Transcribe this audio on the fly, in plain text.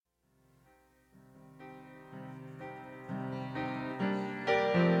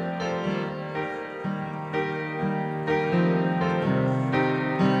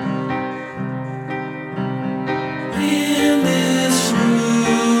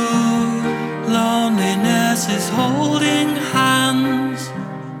holding hands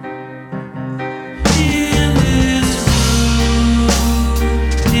in this room.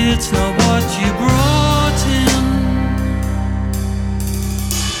 It's not what you brought in.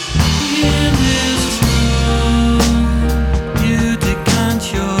 In this room, you decant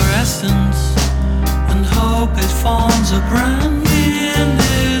your essence and hope it forms a brand. In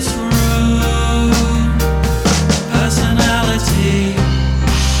this room, personality.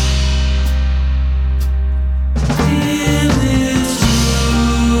 In this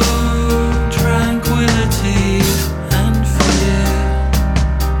room, tranquility and fear.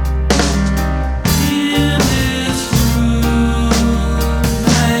 In this room,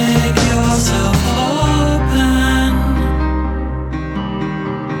 make yourself open.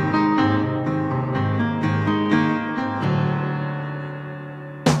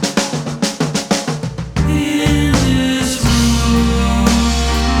 In this room,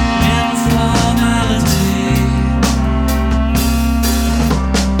 informality.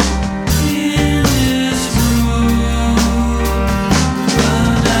 In this room,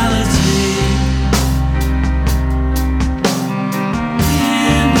 banality.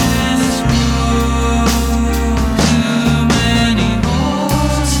 In this room, too many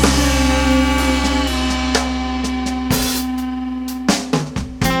voices.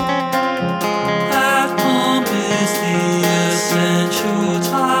 That pump is the essential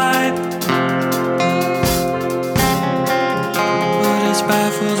type, but it's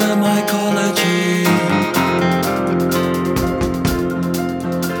bad for the mycology.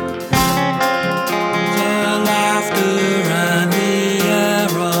 The laughter and the air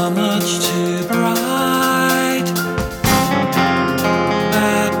are much too bright.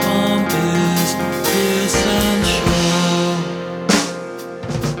 That pump is essential.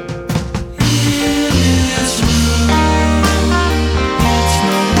 In this room, it's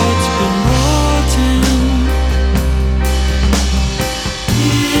not what's been brought in.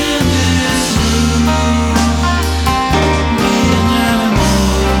 In this room, be an animal.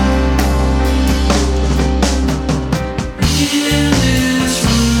 In this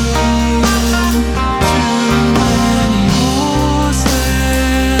room, too many horses.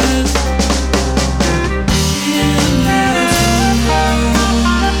 In this room,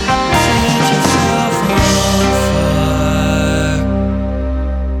 set yourself on fire.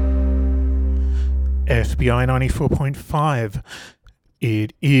 FBI 94.5.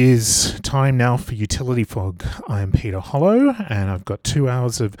 It is time now for Utility Fog. I'm Peter Hollow, and I've got 2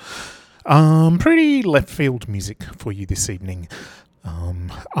 hours of pretty left field music for you this evening.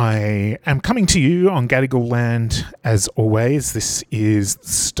 I am coming to you on Gadigal land as always. This is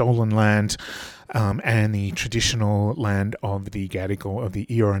stolen land and the traditional land of the Gadigal of the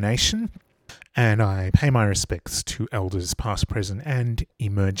Eora Nation. And I pay my respects to elders past, present and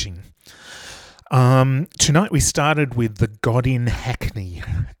emerging. Tonight we started with The God in Hackney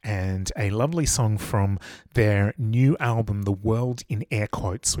and a lovely song from their new album, The World in Air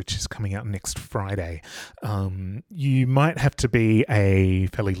Quotes, which is coming out next Friday. You might have to be a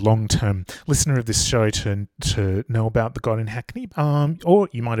fairly long-term listener of this show to know about The God in Hackney, or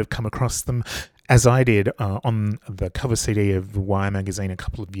you might have come across them as I did on the cover CD of Wire magazine a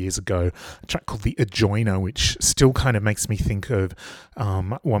couple of years ago, a track called The Adjoiner, which still kind of makes me think of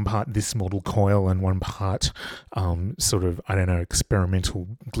one part This Mortal Coil and one part sort of, I don't know, experimental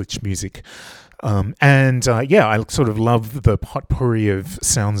glitch music. I sort of love the potpourri of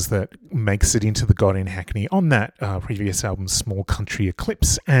sounds that makes it into The God in Hackney on that previous album, Small Country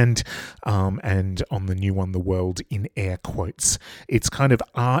Eclipse, and on the new one, The World in Air Quotes. It's kind of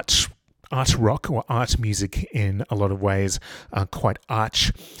art rock or art music in a lot of ways, quite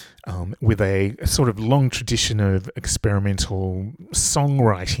arch, with a sort of long tradition of experimental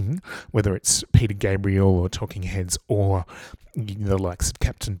songwriting, whether it's Peter Gabriel or Talking Heads or the likes of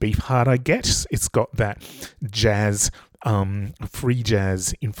Captain Beefheart, I guess. It's got that jazz, free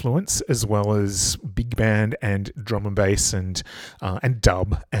jazz influence, as well as big band and drum and bass and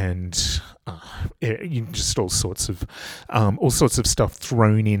dub and just all sorts of stuff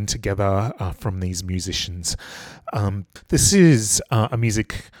thrown in together from these musicians. This is a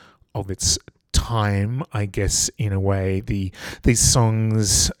music of its time, I guess, in a way. These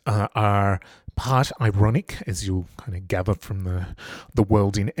songs are part ironic, as you'll kind of gather from the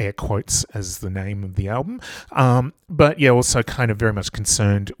World in Air Quotes as the name of the album. But yeah, also kind of very much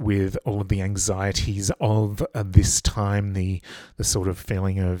concerned with all of the anxieties of this time, the sort of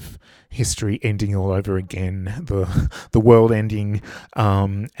feeling of, history ending all over again, the world ending,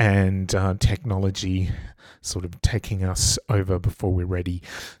 and technology sort of taking us over before we're ready.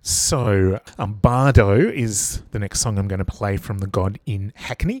 So Bardo is the next song I'm going to play from The God in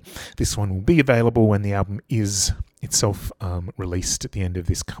Hackney. This one will be available when the album is itself released at the end of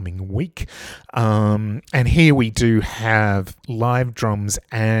this coming week. And here we do have live drums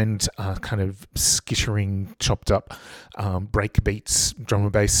and kind of skittering, chopped up break beats, drum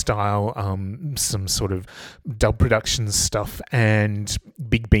and bass style, some sort of dub production stuff, and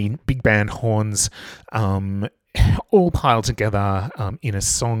big band horns, all piled together in a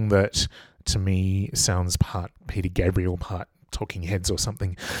song that to me sounds part Peter Gabriel, part Talking Heads or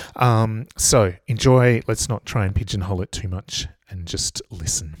something. So enjoy. Let's not try and pigeonhole it too much and just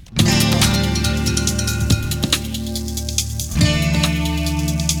listen.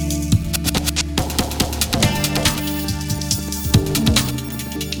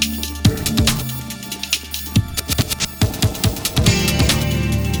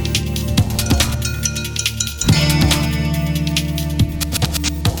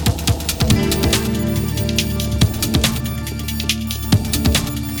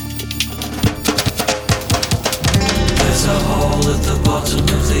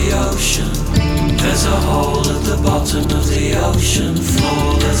 There's a hole at the bottom of the ocean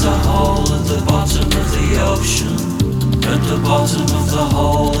floor. There's a hole at the bottom of the ocean. At the bottom of the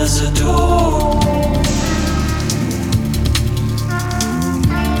hole is a door.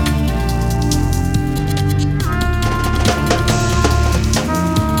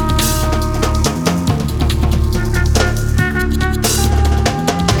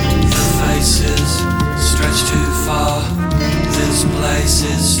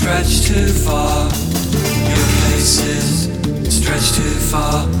 Places stretch too far. Your places stretch too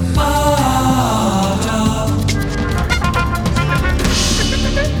far.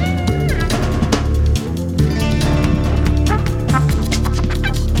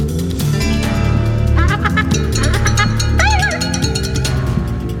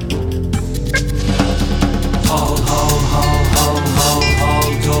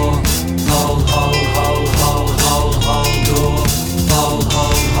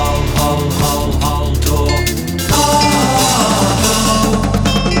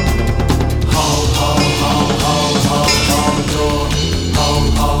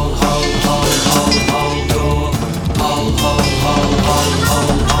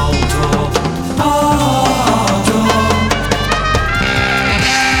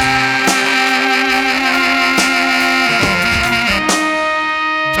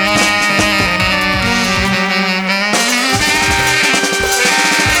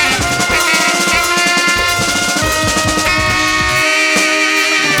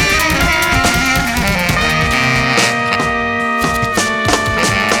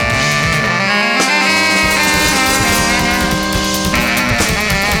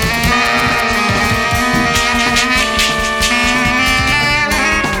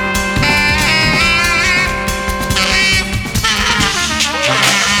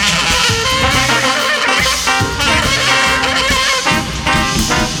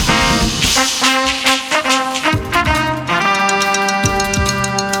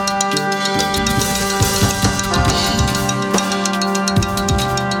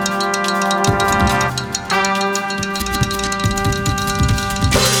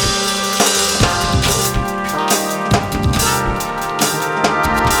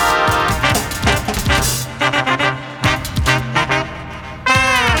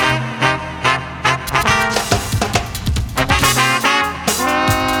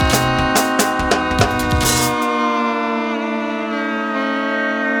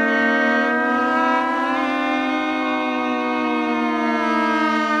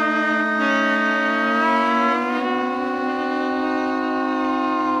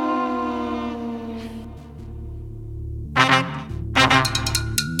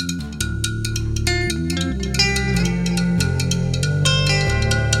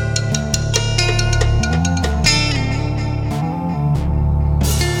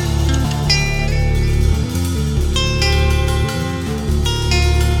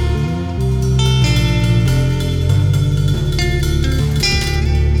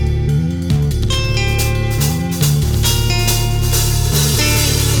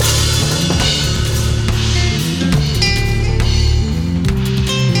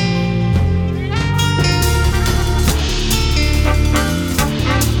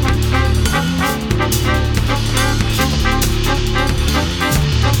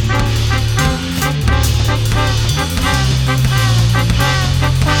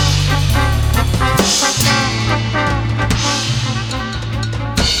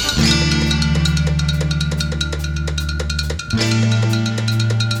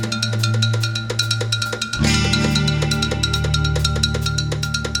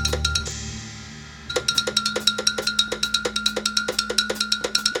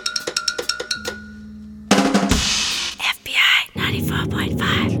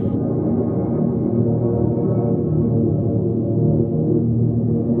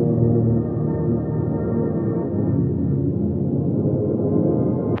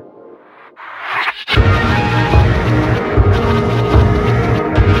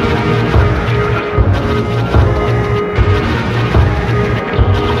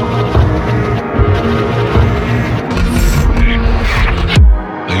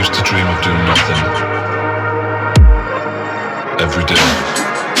 do nothing. Every day.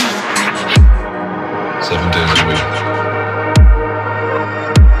 7 days a week.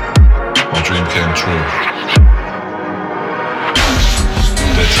 My dream came true.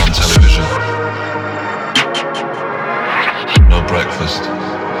 Daytime television. No breakfast.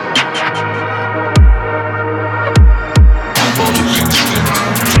 Body being skinned.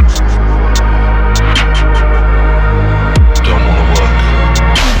 Don't wanna work.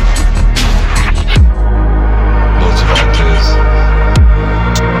 Loads of ideas.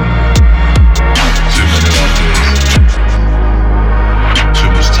 Too many ideas. Too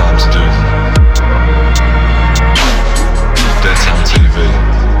much time to do them. Daytime TV.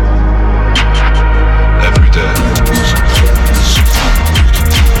 Every day.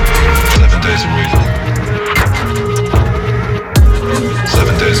 7 days a week.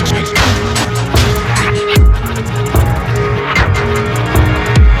 7 days a week.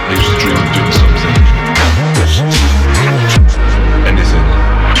 I used to dream of doing something. Anything.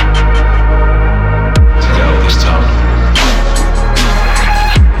 To get out of this town.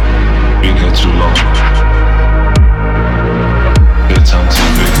 Been here too long. Daytime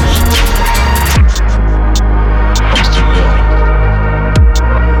TV. I'm still young.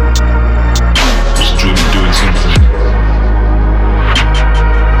 Just dream of doing something.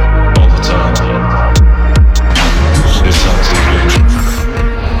 All the time. Daytime TV.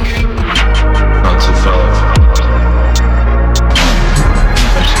 9 till 5.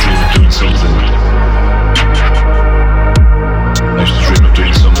 I used to dream of doing something. I used to dream of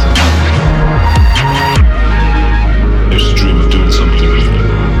doing something. I used to dream of doing something.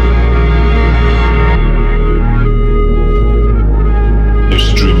 I used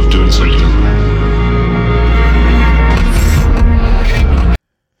to dream of doing something.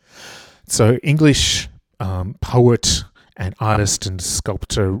 So, English poet and artist and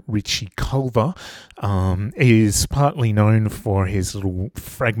sculptor Richie Culver is partly known for his little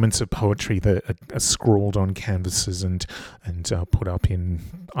fragments of poetry that are scrawled on canvases and put up in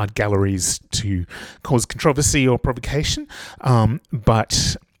art galleries to cause controversy or provocation.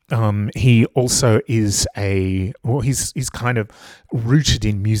 But he also is he's kind of rooted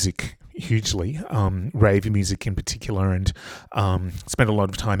in music hugely, rave music in particular, and spent a lot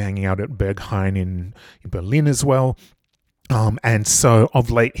of time hanging out at Berghain in Berlin as well. And so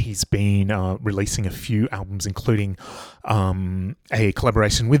of late he's been releasing a few albums, including a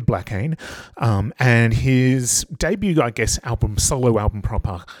collaboration with Blackane, and his debut, I guess, solo album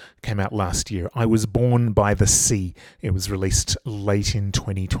proper, came out last year. I Was Born by the Sea. It was released late in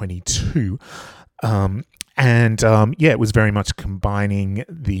 2022. It was very much combining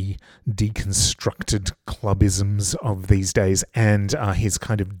the deconstructed clubisms of these days and his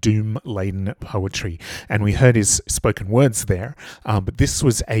kind of doom-laden poetry. And we heard his spoken words there, but this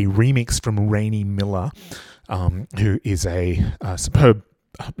was a remix from Rainy Miller, who is a superb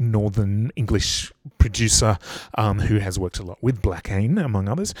Northern English producer who has worked a lot with Blackane, among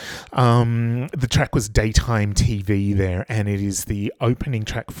others. The track was Daytime TV there, and it is the opening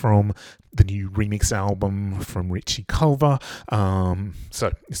track from the new remix album from Richie Culver.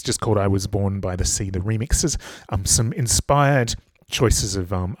 So it's just called I Was Born by the Sea, the remixes. Some inspired choices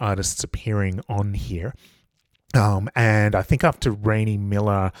of artists appearing on here. And I think after Rainy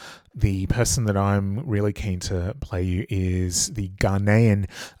Miller, the person that I'm really keen to play you is the Ghanaian,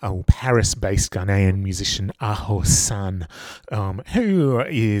 Paris-based Ghanaian musician Aho San, who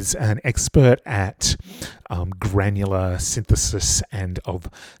is an expert at granular synthesis and of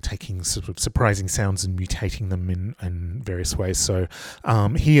taking sort of surprising sounds and mutating them in various ways. So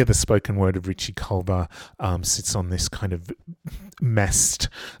here the spoken word of Richie Culver sits on this kind of massed,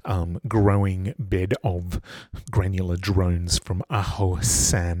 growing bed of granular drones from Aho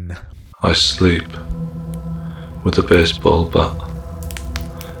San. I sleep with a baseball bat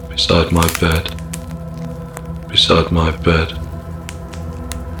beside my bed.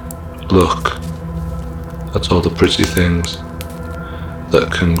 Look at all the pretty things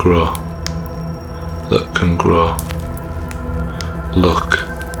that can grow. Look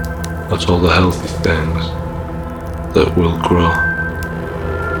at all the healthy things that will grow.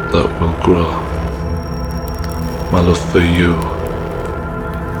 My love for you,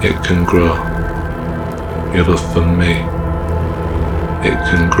 it can grow. Your love for me, it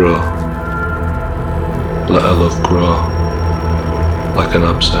can grow. Let our love grow like an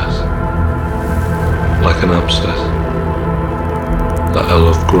abscess. Let our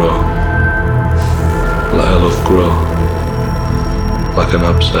love grow. Let our love grow like an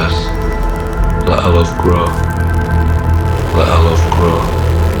abscess. Let our love grow. Let our love grow.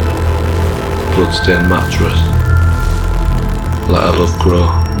 Bloodstained mattress. Let our love grow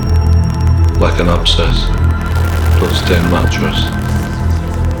like an abscess, bloodstained mattress.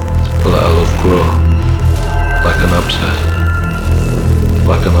 Let our love grow, like an abscess,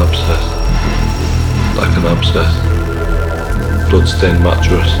 like an abscess, like an abscess, bloodstained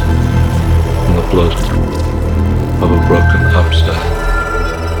mattress, in the blood of a broken abscess,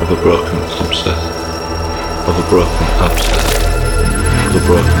 of a broken abscess, of a broken abscess, of a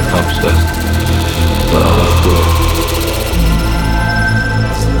broken abscess. Let our love grow.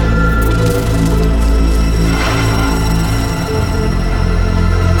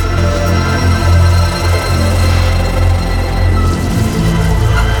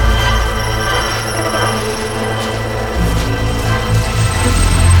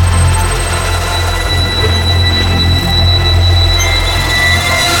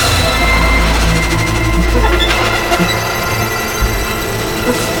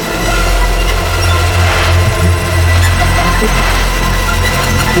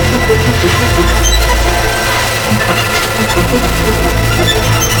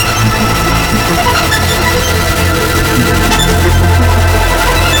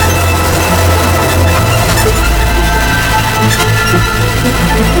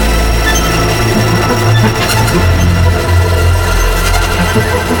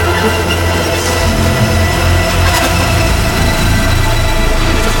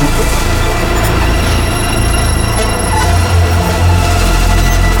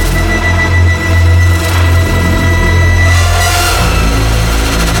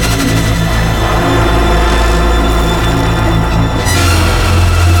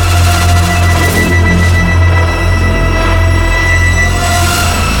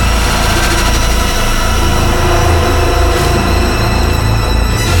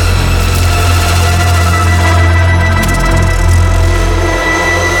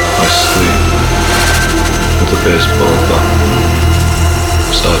 Baseball bat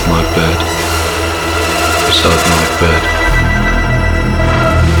beside my bed, beside my bed.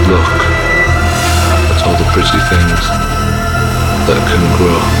 Look at all the pretty things that can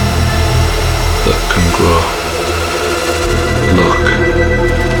grow, that can grow. Look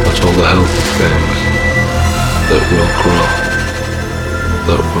at all the healthy things that will grow,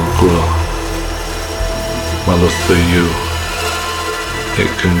 that will grow. My love for you, it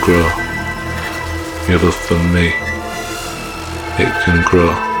can grow. Your love for me, it can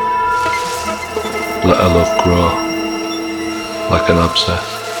grow. Let our love grow, like an abscess,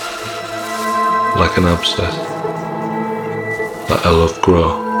 like an abscess. Let our love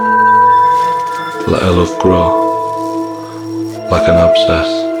grow, let our love grow, like an abscess.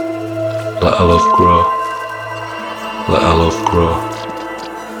 Let our love grow, let our love grow.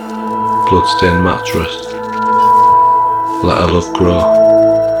 Bloodstained mattress, let our love grow,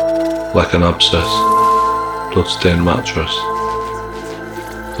 like an abscess. Bloodstained mattress.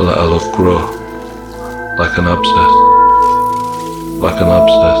 Let our love grow, like an abscess, like an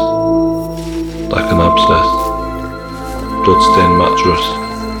abscess, like an abscess. Bloodstained mattress,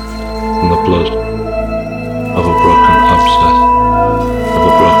 in the blood of a broken abscess, of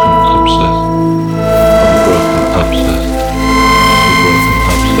a broken abscess, of a broken abscess, of a broken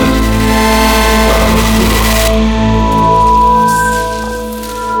abscess. Let our love grow.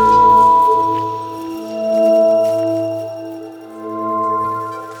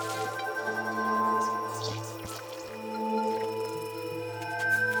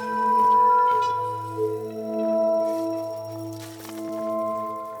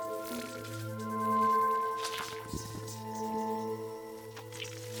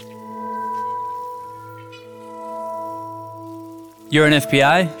 You're an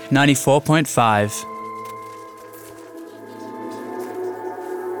FPI 94.5.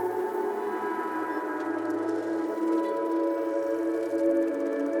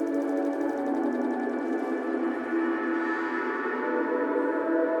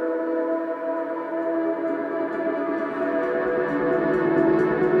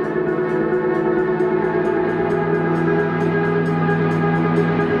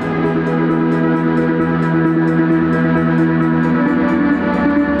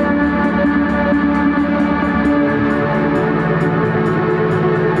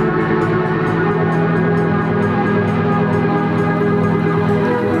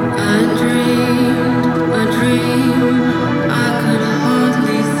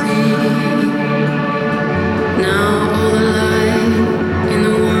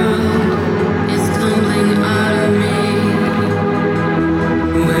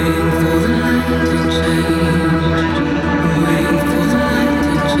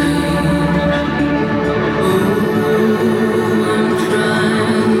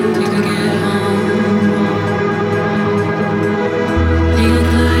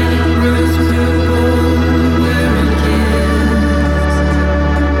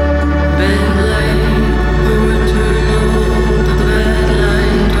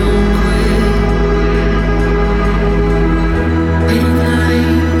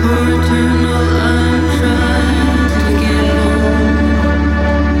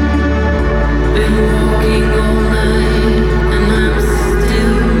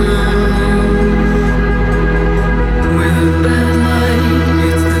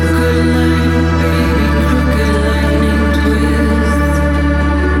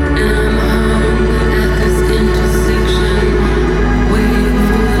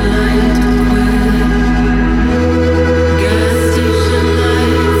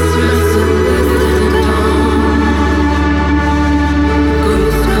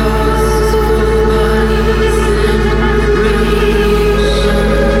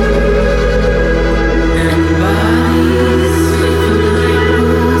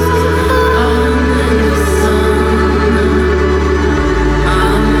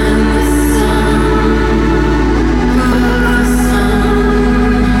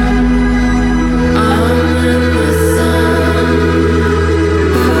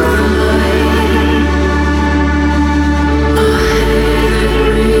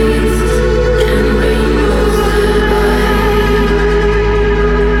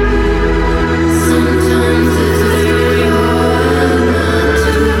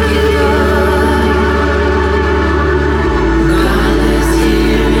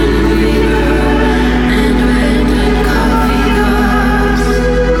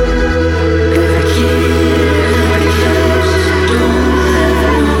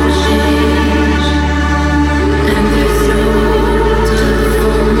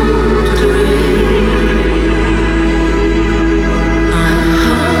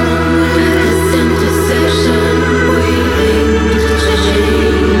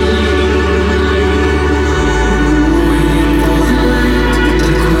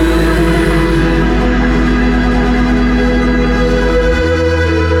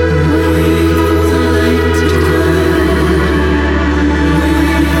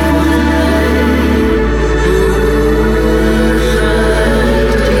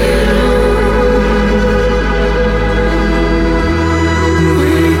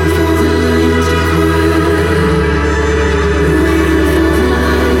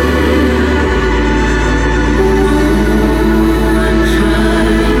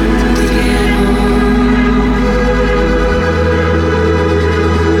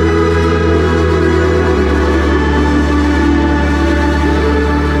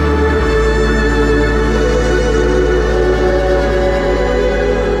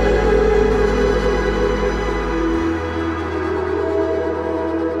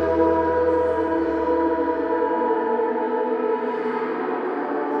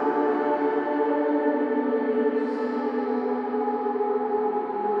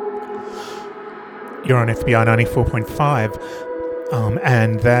 You're on FBI 94.5,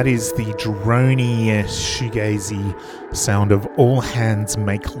 and that is the droney, shoegazy sound of All Hands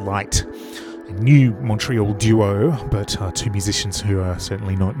Make Light. A new Montreal duo, but two musicians who are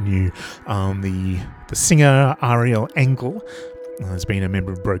certainly not new. The singer Ariel Engel has been a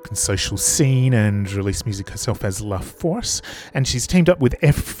member of Broken Social Scene and released music herself as La Force, and she's teamed up with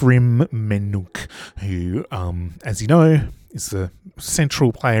Ephraim Menuk, who, as you know, is the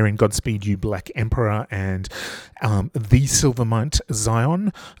central player in Godspeed You Black Emperor and The Silvermount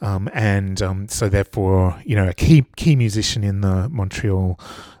Zion, so therefore, you know, a key musician in the Montreal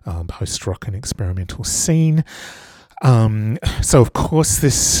post-rock and experimental scene. So of course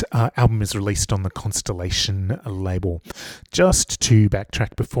this album is released on the Constellation label. Just to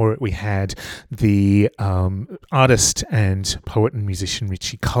backtrack before it, we had the artist and poet and musician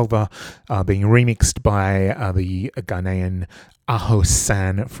Richie Culver being remixed by the Ghanaian Aho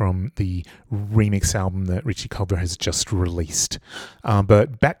San from the remix album that Richie Culver has just released.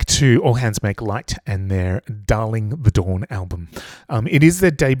 But back to All Hands Make Light and their Darling the Dawn album. It is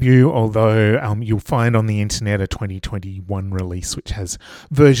their debut, although you'll find on the internet a 2021 release which has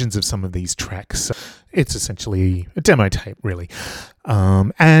versions of some of these tracks. It's essentially a demo tape, really.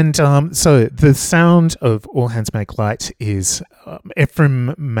 So the sound of All Hands Make Light is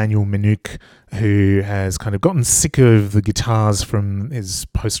Ephraim Manuel Menuk, who has kind of gotten sick of the guitars from his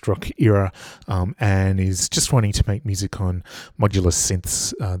post-rock era and is just wanting to make music on modular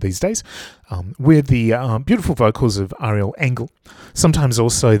synths these days, with the beautiful vocals of Ariel Engel, sometimes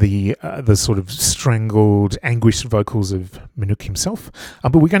also the sort of strangled, anguished vocals of Menuk himself.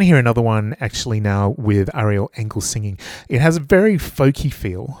 But we're going to hear another one actually now with Ariel Engel singing. It has a very folky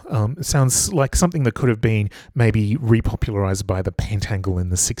feel. It sounds like something that could have been maybe repopularized by the Pentangle in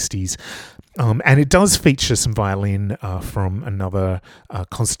the 60s. And it does feature some violin from another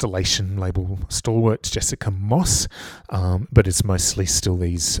Constellation label stalwart, Jessica Moss, but it's mostly still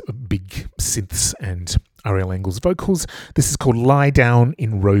these big synths and Ariel Engel's vocals. This is called Lie Down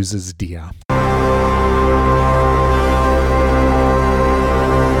in Roses, Dear.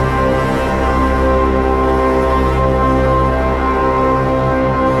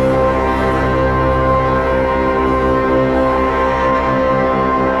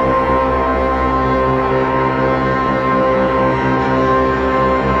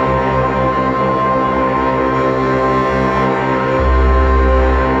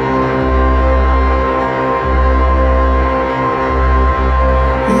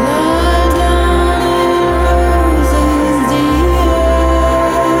 Lie down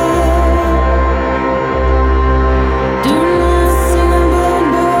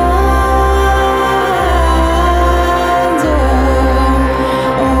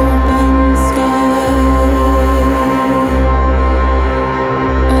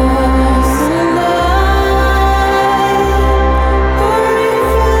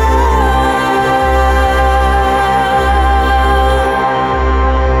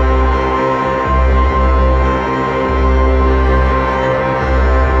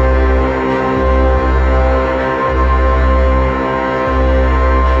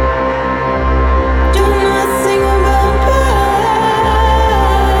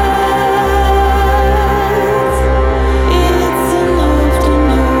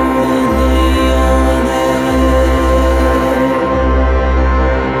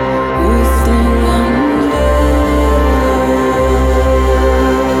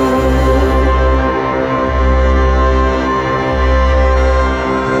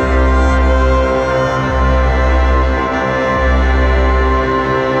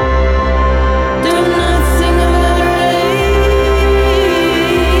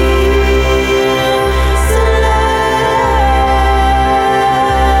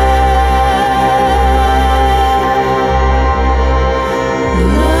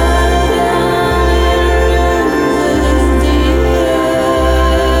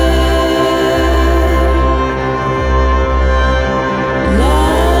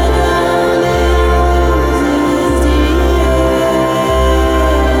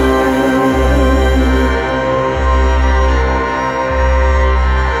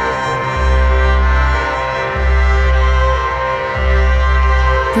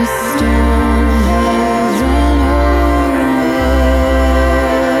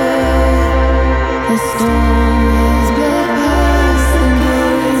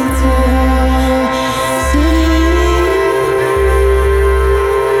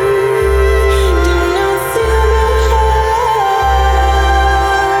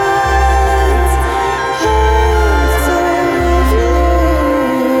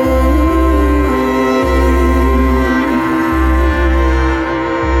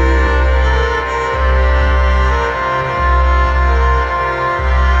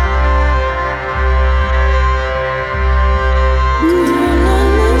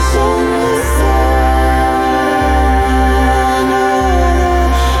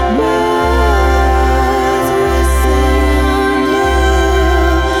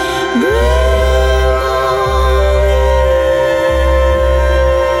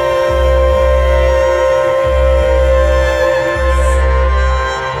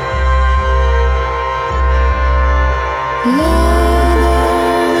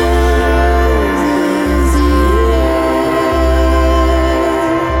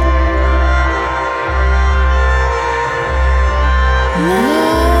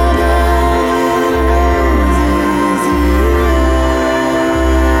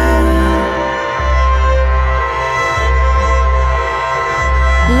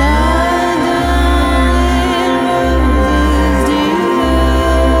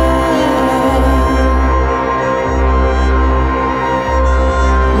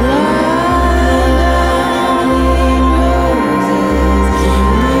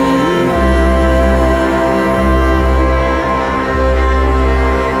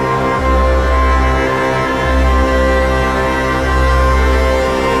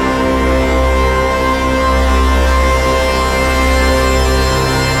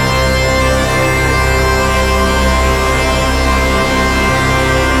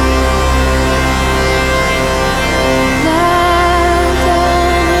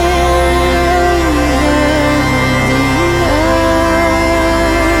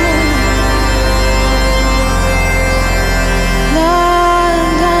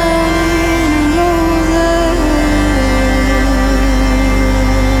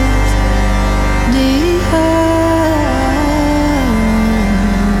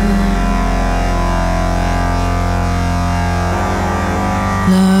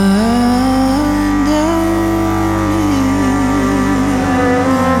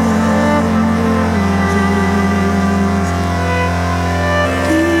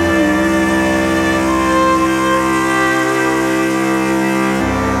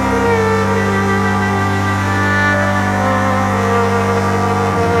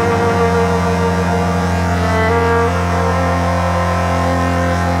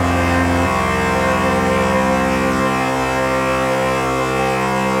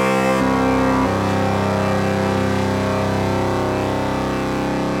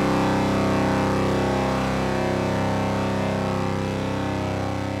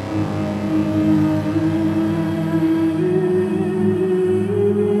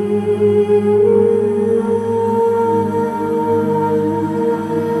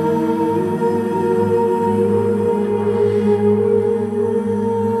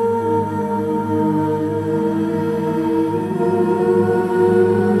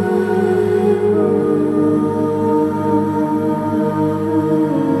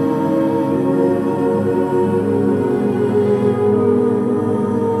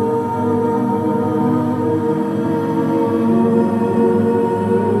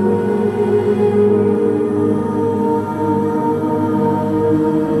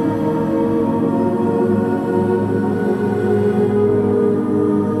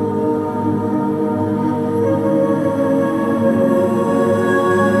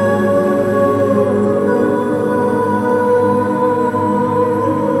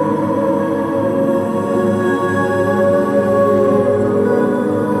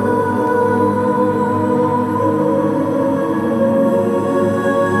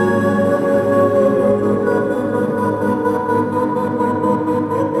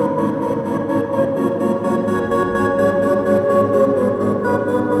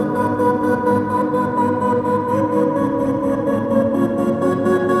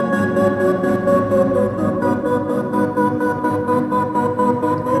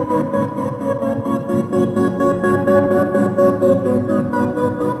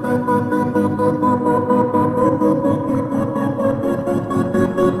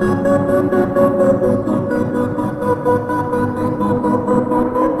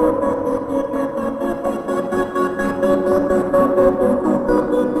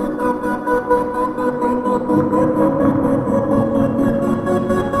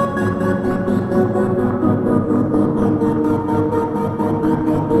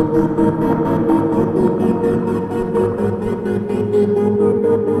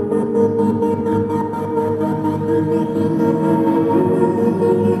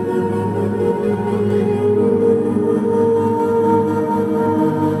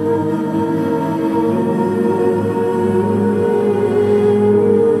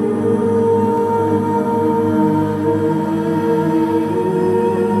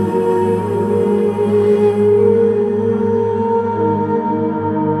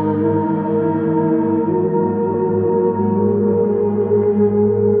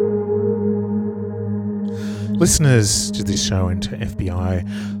Listeners to this show and to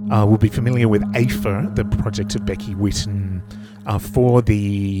FBI will be familiar with AFER, the project of Becky Whitten, for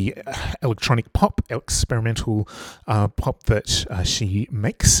the electronic pop, experimental pop that she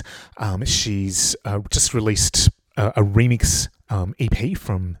makes. She's just released a remix EP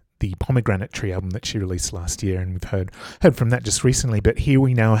from the Pomegranate Tree album that she released last year, and we've heard from that just recently. But here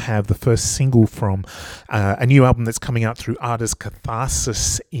we now have the first single from a new album that's coming out through Arda's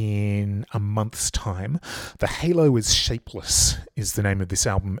Catharsis in a month's time. The Halo is Shapeless is the name of this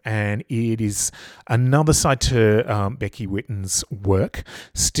album, and it is another side to Becky Whitten's work.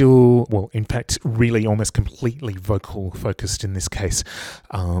 Still, well, in fact, really almost completely vocal focused in this case.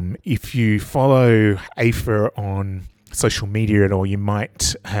 If you follow AFER on social media at all, you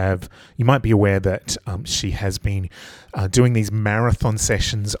might be aware that she has been doing these marathon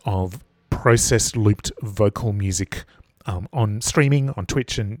sessions of processed looped vocal music on streaming on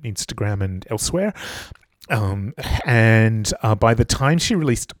Twitch and Instagram and elsewhere. And by the time she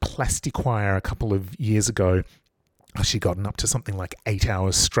released Plastic Wire a couple of years ago, she'd gotten up to something like 8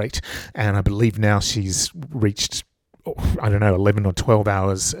 hours straight, and I believe now she's reached 11 or 12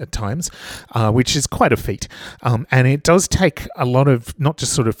 hours at times, which is quite a feat. And it does take a lot of not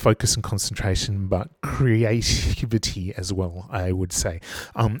just sort of focus and concentration, but creativity as well, I would say.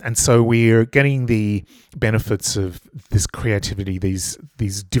 And so we're getting the benefits of this creativity,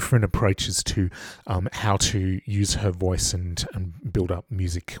 these different approaches to how to use her voice and build up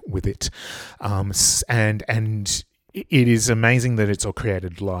music with it. And it is amazing that it's all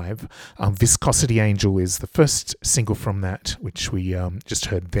created live. Viscosity Angel is the first single from that, which we just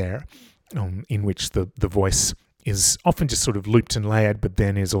heard there, in which the voice is often just sort of looped and layered, but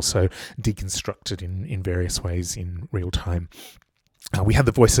then is also deconstructed in various ways in real time. We had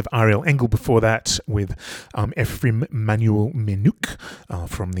the voice of Ariel Engel before that with Ephraim Manuel Menuk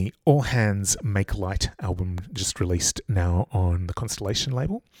from the All Hands Make Light album, just released now on the Constellation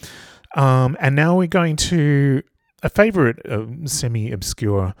label. And now we're going to a favourite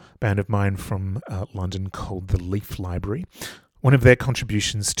semi-obscure band of mine from London called the Leaf Library. One of their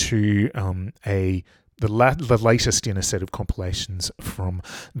contributions to the latest in a set of compilations from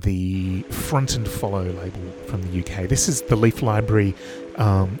the Front and Follow label from the UK. This is the Leaf Library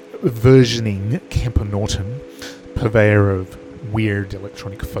versioning Kemper Norton, purveyor of weird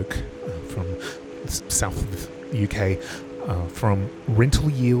electronic folk from the south of the UK, from Rental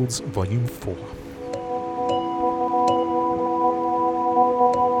Yields Volume 4.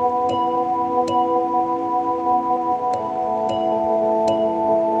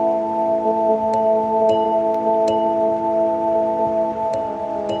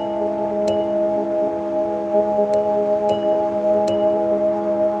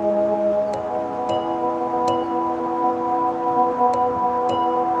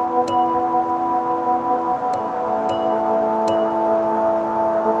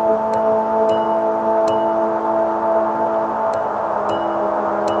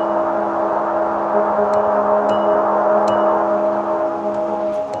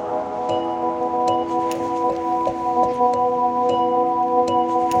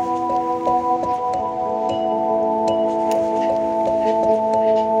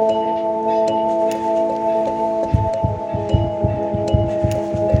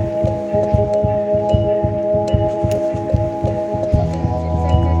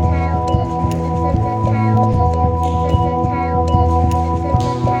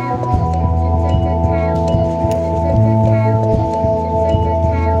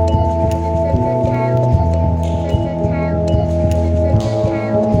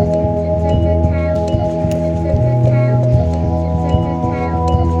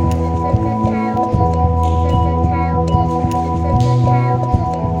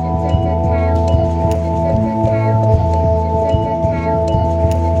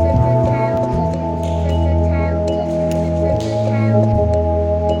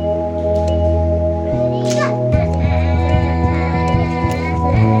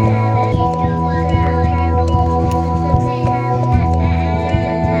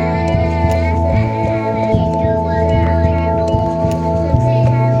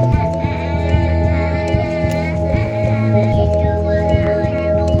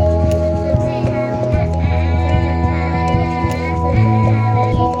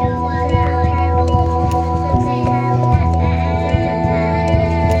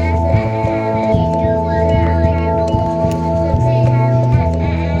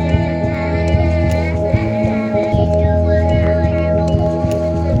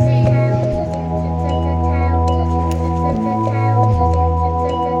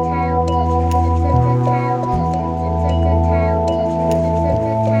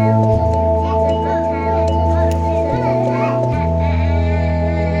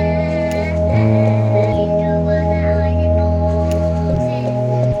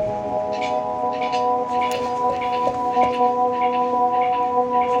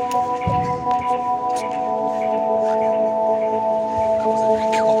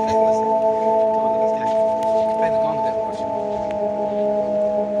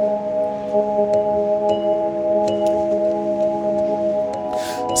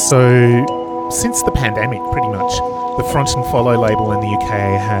 So, since the pandemic, pretty much, the Front and Follow label in the UK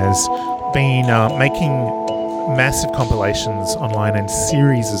has been making massive compilations online and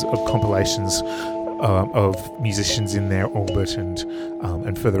series of compilations of musicians in their orbit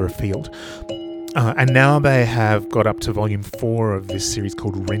and further afield. And now they have got up to volume 4 of this series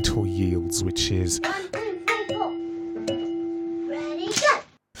called Rental Yields, which is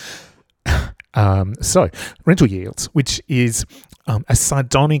Rental Yields, which is a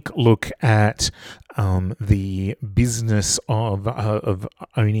sardonic look at the business of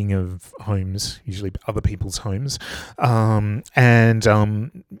owning of homes, usually other people's homes, and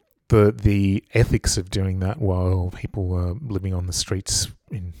the ethics of doing that while people are living on the streets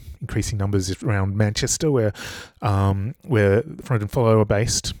in increasing numbers around Manchester, where Front and Follow are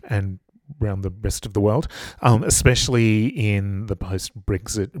based, and around the rest of the world, especially in the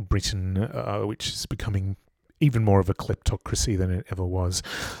post-Brexit Britain, which is becoming even more of a kleptocracy than it ever was.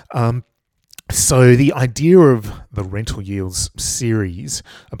 So the idea of the Rental Yields series,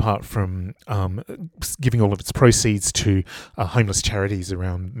 apart from giving all of its proceeds to homeless charities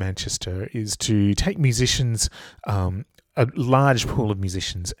around Manchester, is to take musicians, a large pool of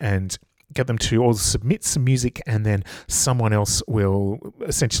musicians, and get them to all submit some music, and then someone else will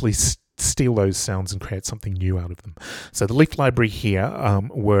essentially steal those sounds and create something new out of them. So the Leaf Library here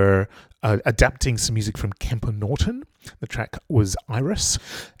were adapting some music from Kemper Norton. The track was Iris.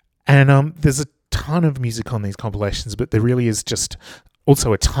 And there's a ton of music on these compilations, but there really is just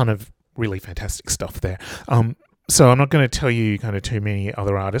also a ton of really fantastic stuff there. So I'm not going to tell you kind of too many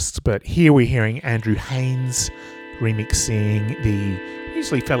other artists, but here we're hearing Andrew Haynes remixing the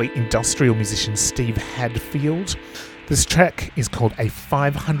usually fairly industrial musician Steve Hadfield. This track is called A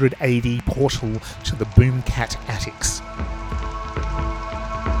 580 Portal to the Boomcat Attics.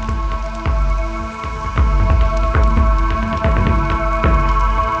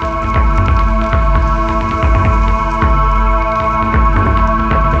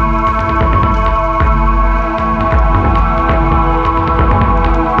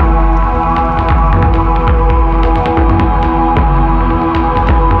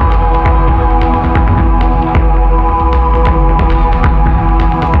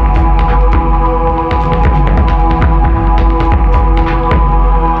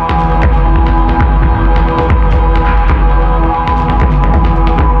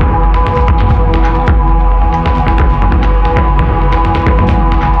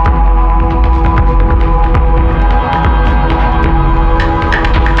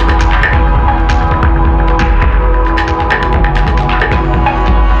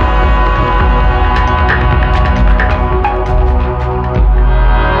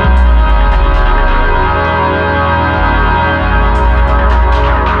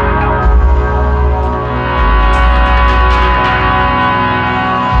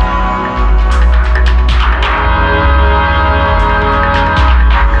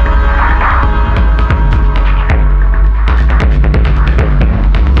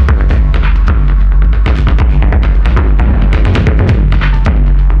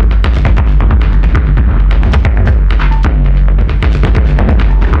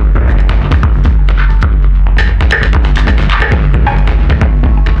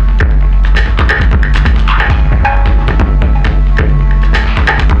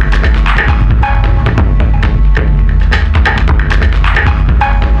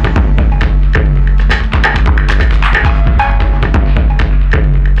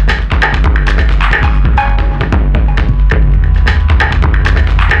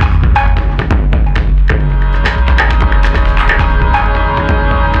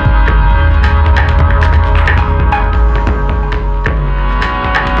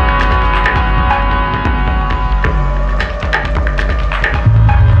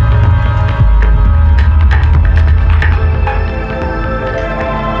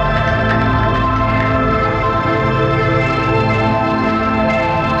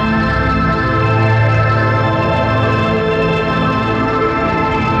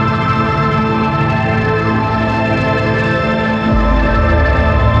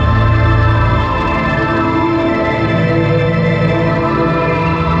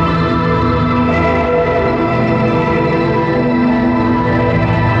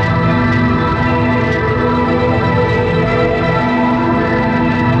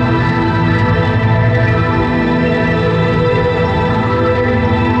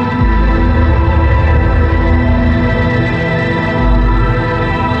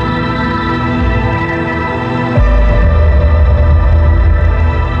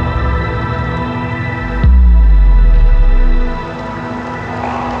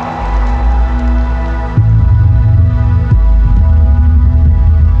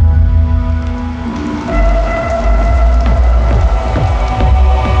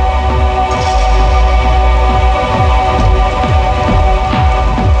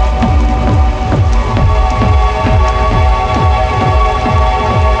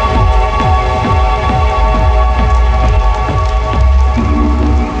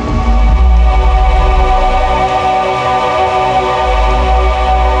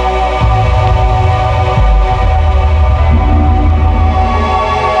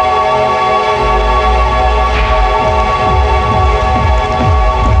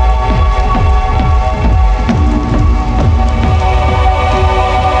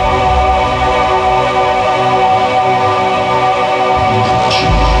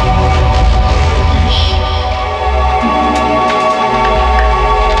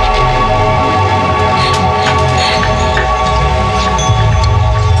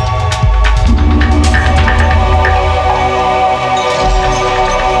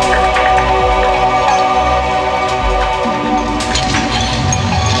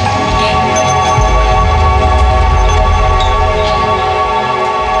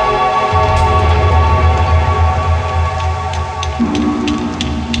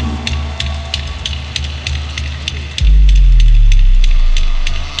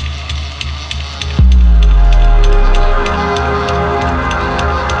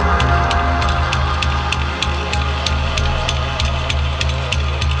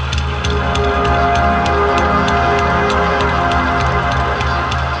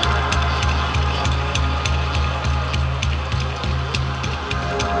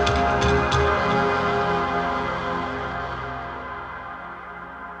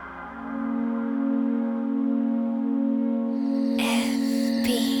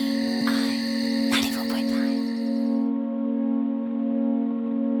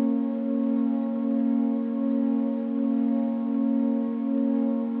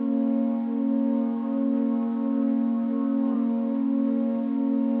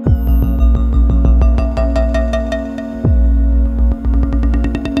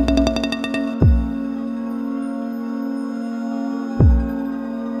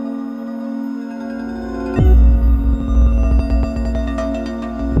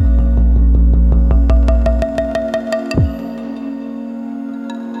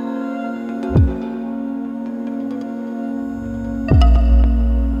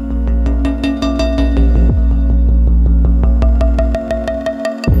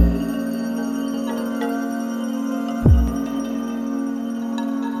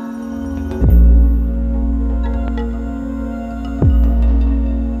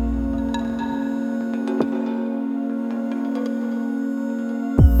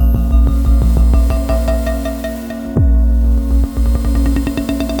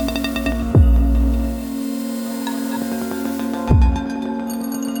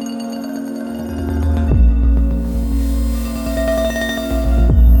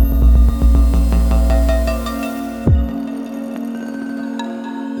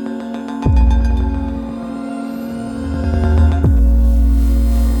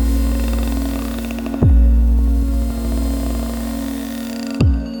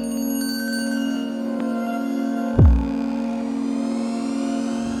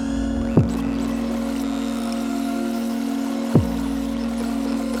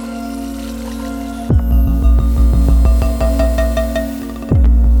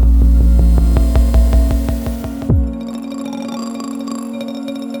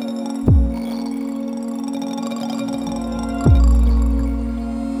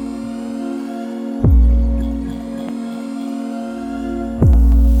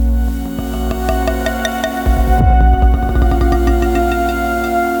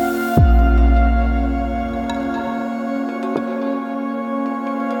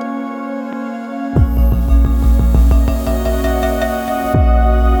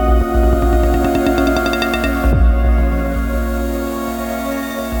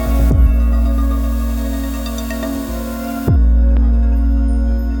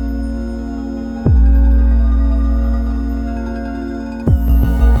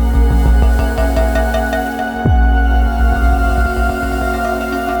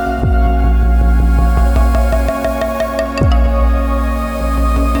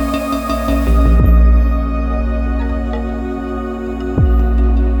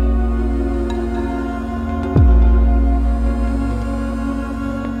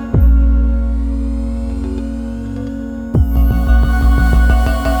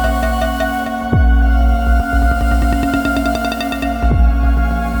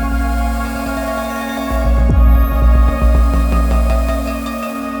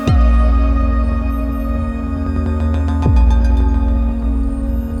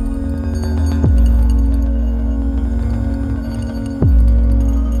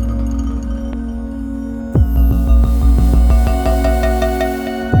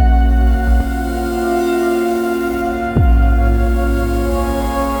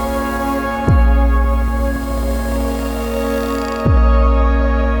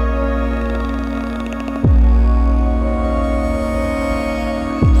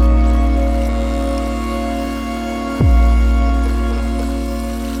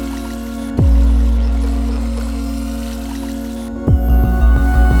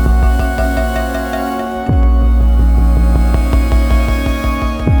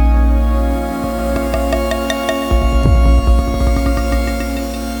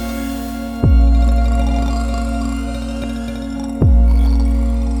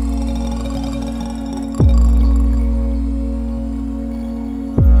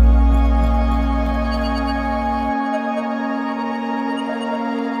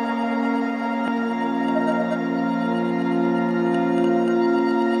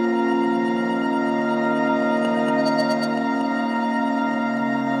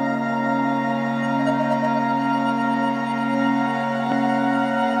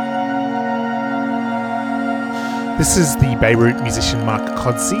 This is the Beirut musician Mark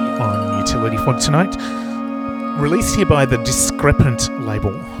Codsey on Utility Fog tonight. Released here by the Discrepant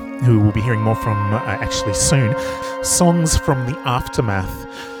label, who we'll be hearing more from actually soon. Songs from the Aftermath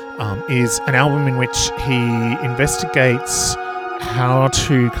is an album in which he investigates how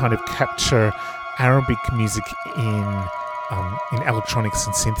to kind of capture Arabic music in electronics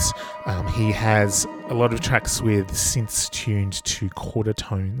and synths. He has a lot of tracks with synths tuned to quarter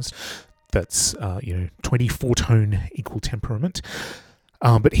tones. That's 24 tone equal temperament.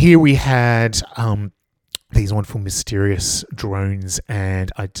 But here we had these wonderful mysterious drones, and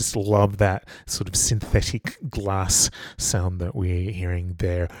I just love that sort of synthetic glass sound that we're hearing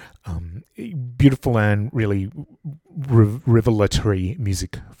there. Beautiful and really revelatory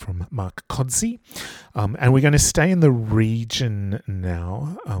music from Mark Codsey. And we're going to stay in the region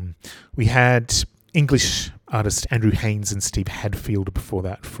now. We had English artist Andrew Haynes and Steve Hadfield before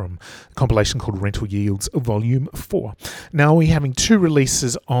that from a compilation called Rental Yields Volume 4. Now we're having two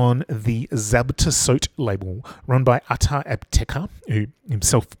releases on the Zabta Sot label run by Atar Abtekar, who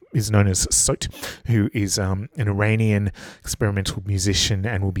himself is known as Sot, who is an Iranian experimental musician,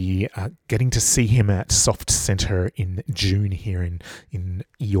 and we'll be getting to see him at Soft Centre in June here in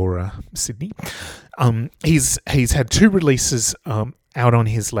Eora, Sydney. He's had two releases out on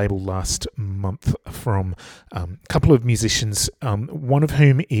his label last month from a couple of musicians, one of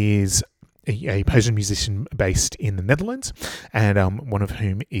whom is a Persian musician based in the Netherlands, and one of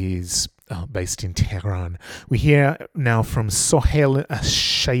whom is based in Tehran. We hear now from Sohail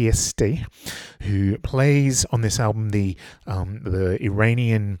Shayeste, who plays on this album the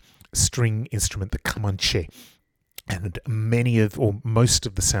Iranian string instrument, the kamanche. And most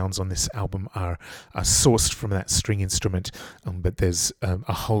of the sounds on this album are sourced from that string instrument, but there's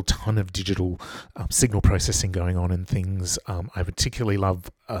a whole ton of digital signal processing going on and things. I particularly love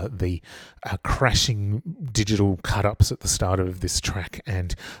the crashing digital cut-ups at the start of this track,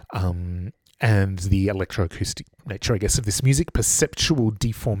 and the electroacoustic nature, I guess, of this music. Perceptual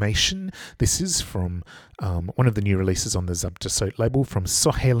Deformation. This is from one of the new releases on the Zabta Sot label from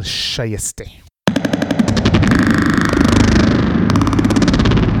Sohail Shayeste.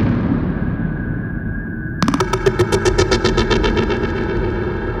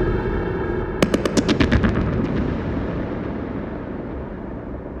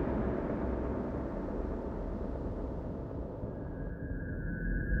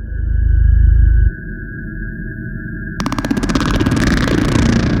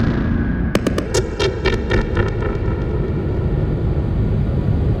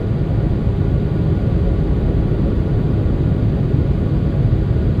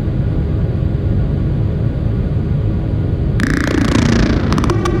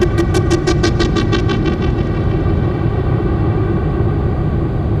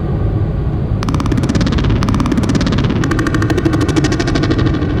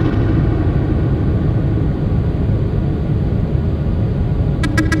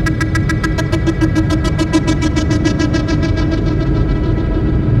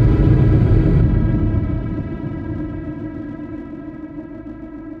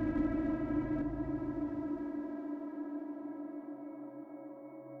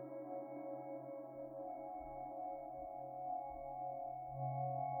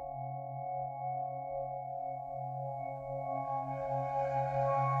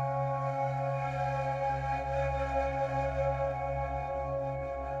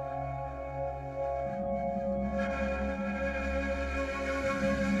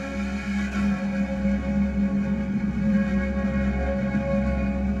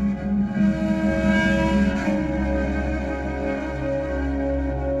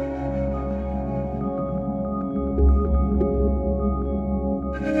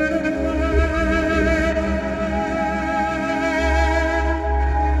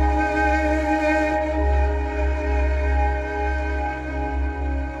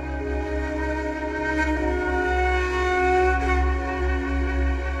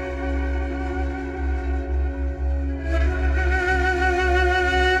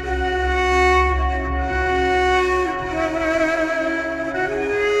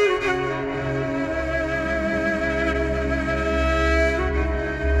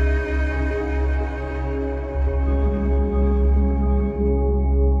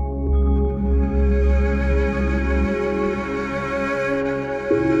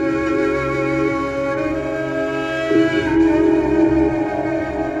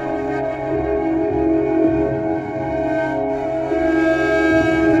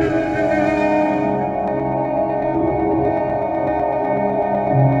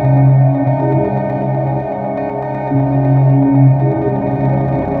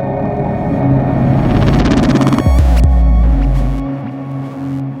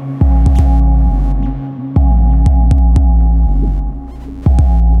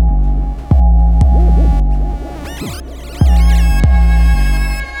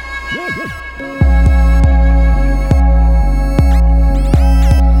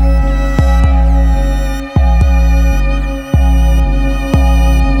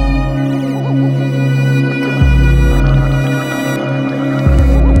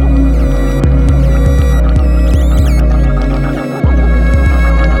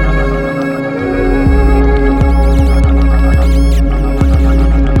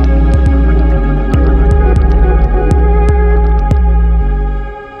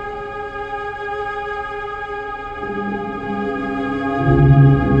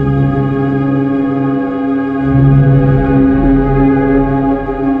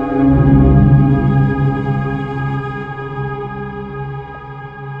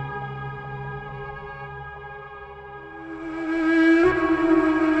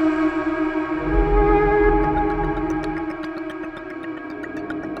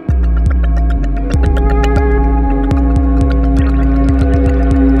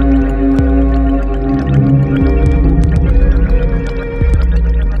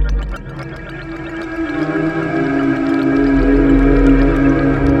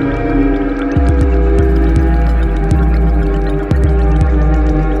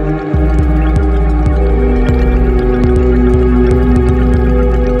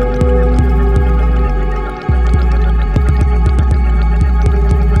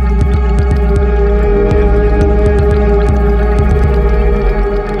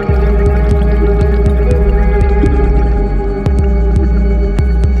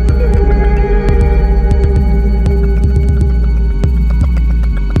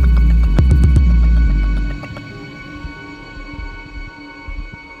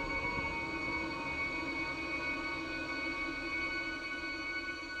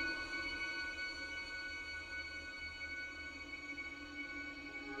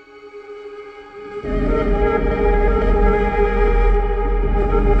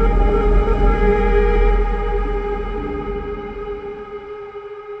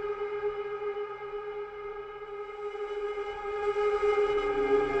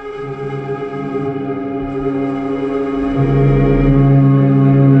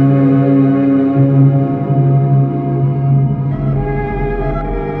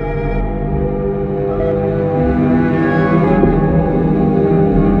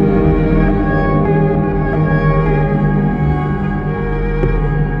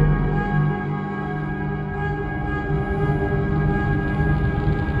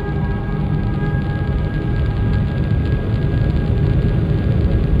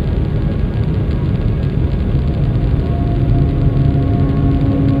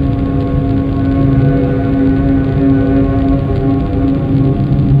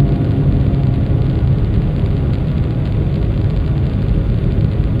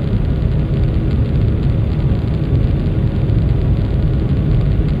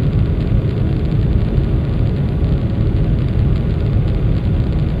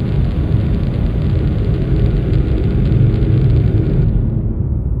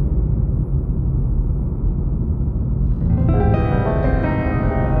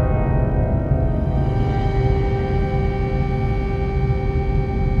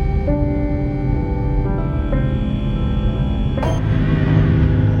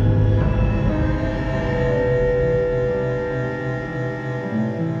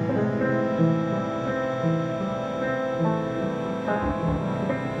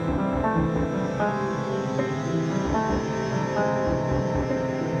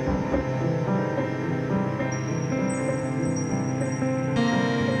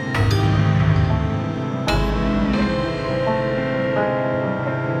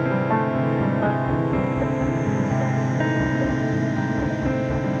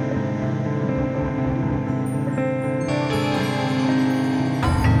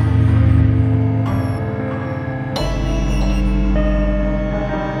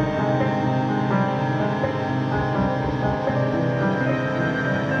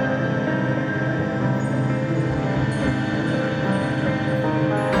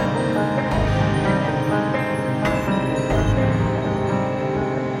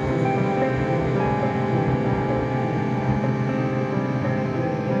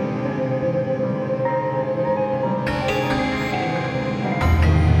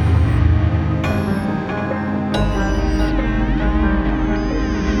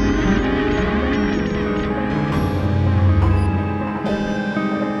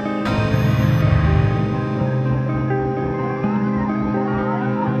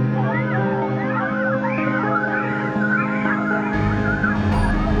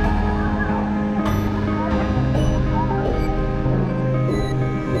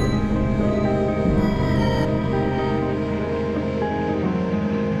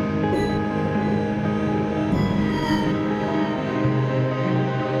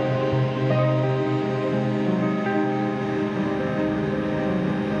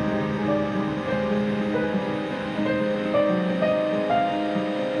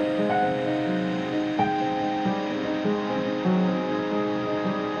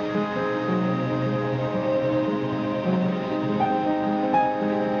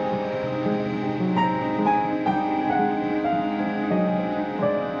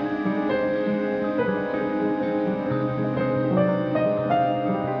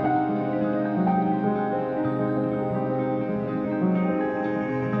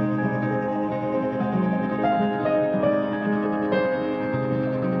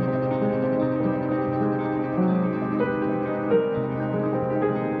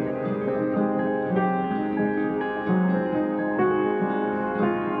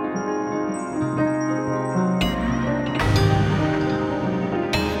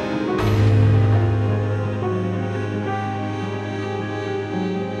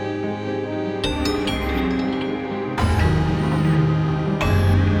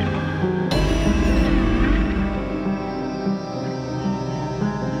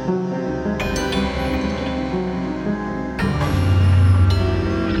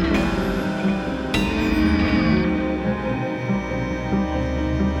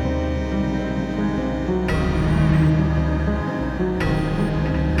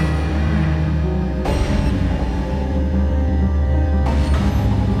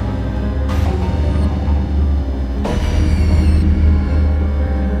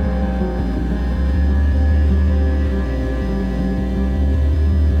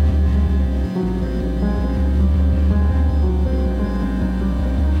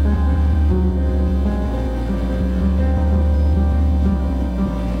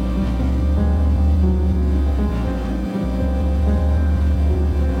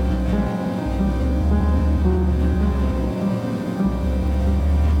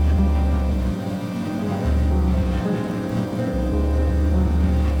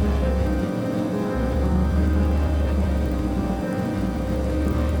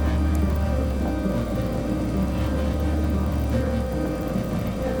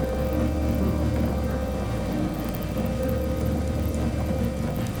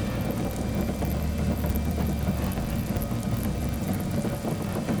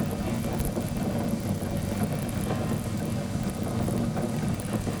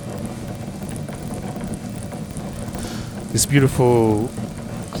 This beautiful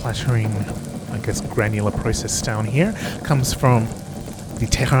clattering, I guess, granular process down here comes from the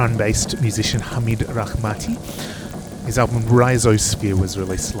Tehran-based musician Hamid Rahmati. His album Rhizosphere was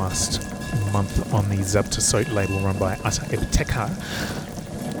released last month on the Zabta Sot label run by Ata Ebtekar.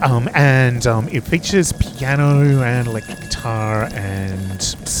 It features piano and electric guitar and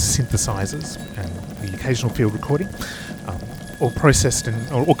synthesizers and the occasional field recording, all processed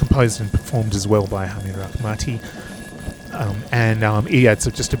and all composed and performed as well by Hamid Rahmati. It's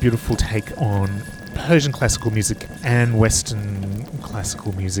just a beautiful take on Persian classical music and Western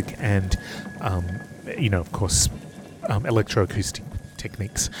classical music, and of course, electroacoustic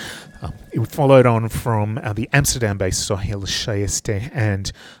techniques. It followed on from the Amsterdam-based Sohail Shayeste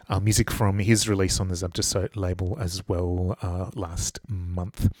and music from his release on the Zabta Sot label as well last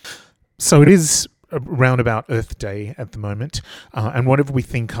month. So it is around about Earth Day at the moment, and whatever we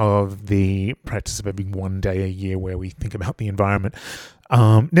think of the practice of having one day a year where we think about the environment,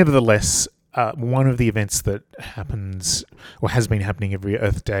 nevertheless, one of the events that happens or has been happening every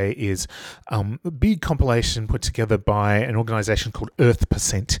Earth Day is a big compilation put together by an organisation called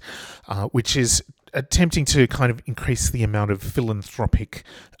Earth%, which is attempting to kind of increase the amount of philanthropic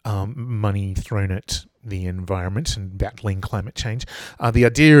money thrown at the environment and battling climate change. The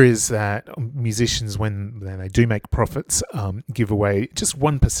idea is that musicians, when they do make profits, give away just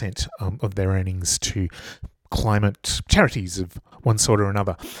 1% of their earnings to climate charities of one sort or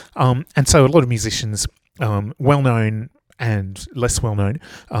another. And so a lot of musicians, well-known and less well-known,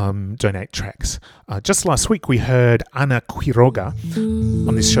 donate tracks. Just last week we heard Ana Quiroga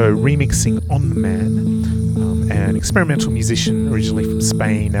on this show remixing On The Man, an experimental musician originally from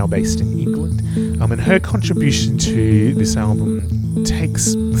Spain, now based in England. And her contribution to this album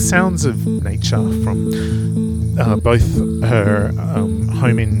takes the sounds of nature from both her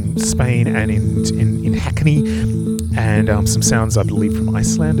home in Spain and in Hackney, and some sounds, I believe, from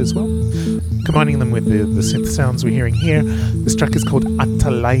Iceland as well. Combining them with the synth sounds we're hearing here, this track is called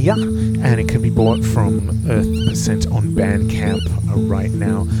Atalaya, and it can be bought from Earth% on Bandcamp right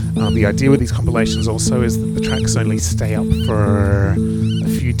now. The idea with these compilations also is that the tracks only stay up for a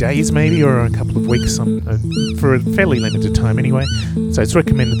few days maybe, or a couple of weeks, for a fairly limited time anyway. So it's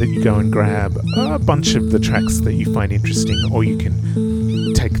recommended that you go and grab a bunch of the tracks that you find interesting, or you can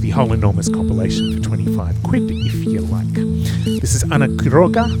take the whole enormous compilation for 25 quid if you like. This is Ana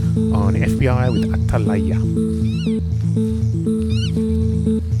Quiroga on FBI with Atalaya.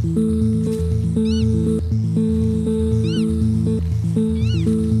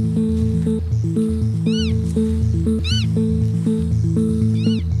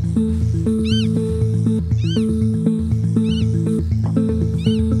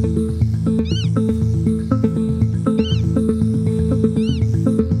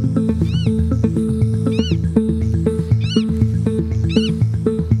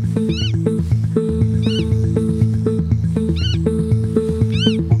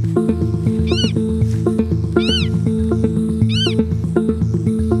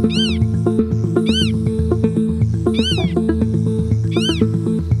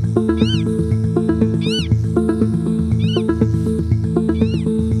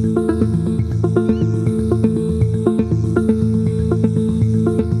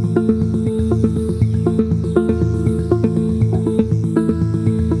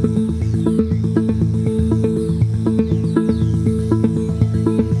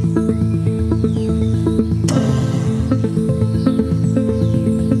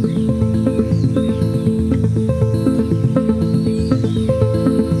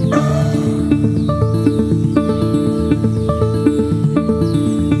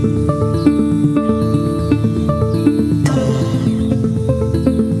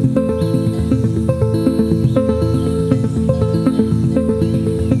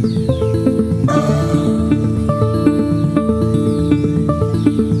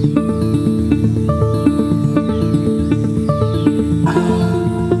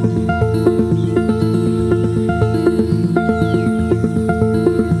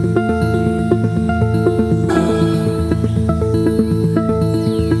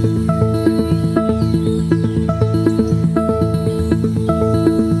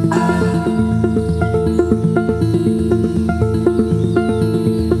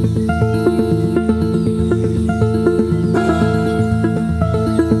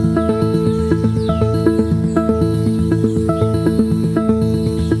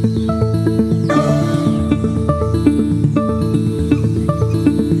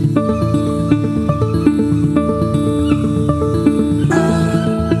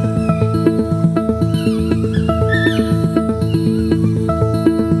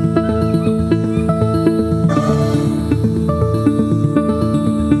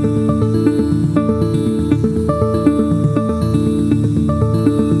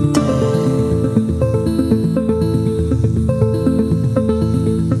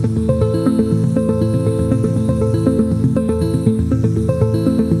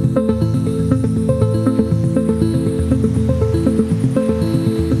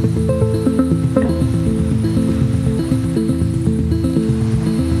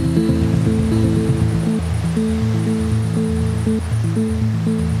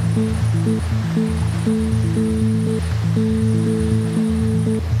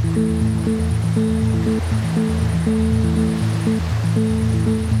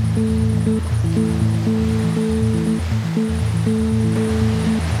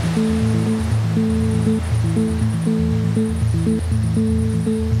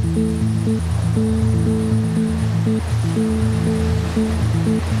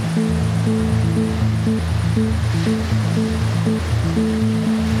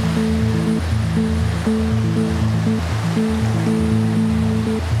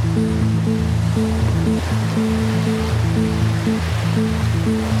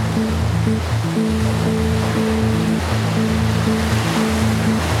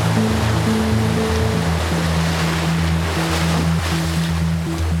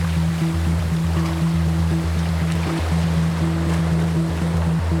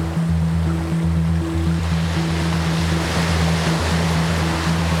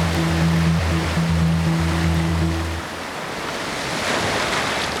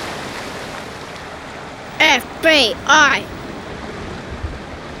 FBI.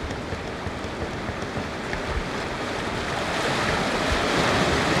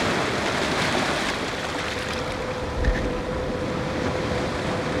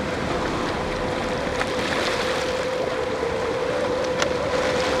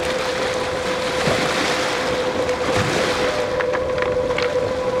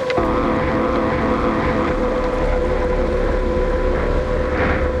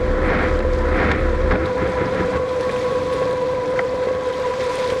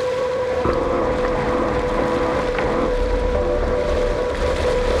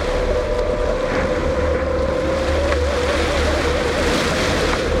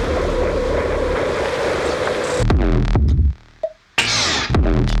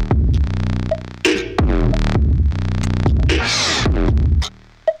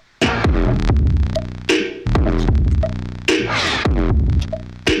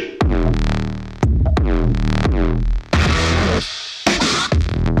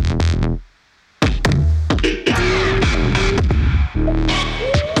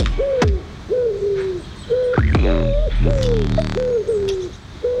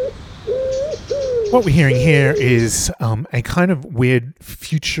 What we're hearing here is a kind of weird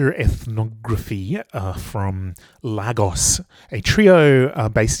future ethnography from Lagos, a trio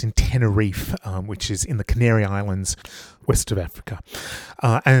based in Tenerife, which is in the Canary Islands, west of Africa.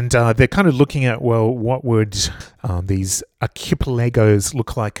 And they're kind of looking at, well, what would these archipelagos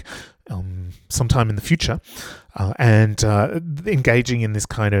look like sometime in the future, and engaging in this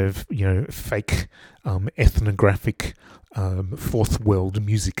kind of, fake ethnographic fourth world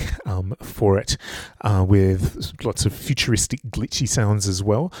music for it, with lots of futuristic glitchy sounds as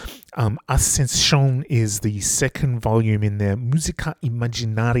well. Ascension is the second volume in their Música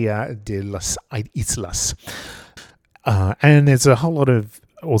Imaginaria de las Islas. And there's a whole lot of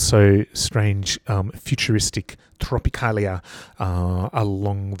also strange futuristic tropicalia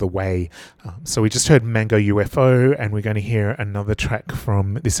along the way. So we just heard Mango UFO, and we're going to hear another track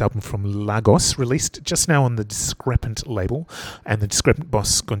from this album from Lagos, released just now on the Discrepant label. And the Discrepant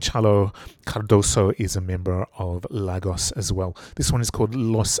boss, Gonçalo Cardoso, is a member of Lagos as well. This one is called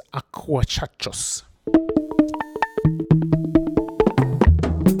Los Aquachachos.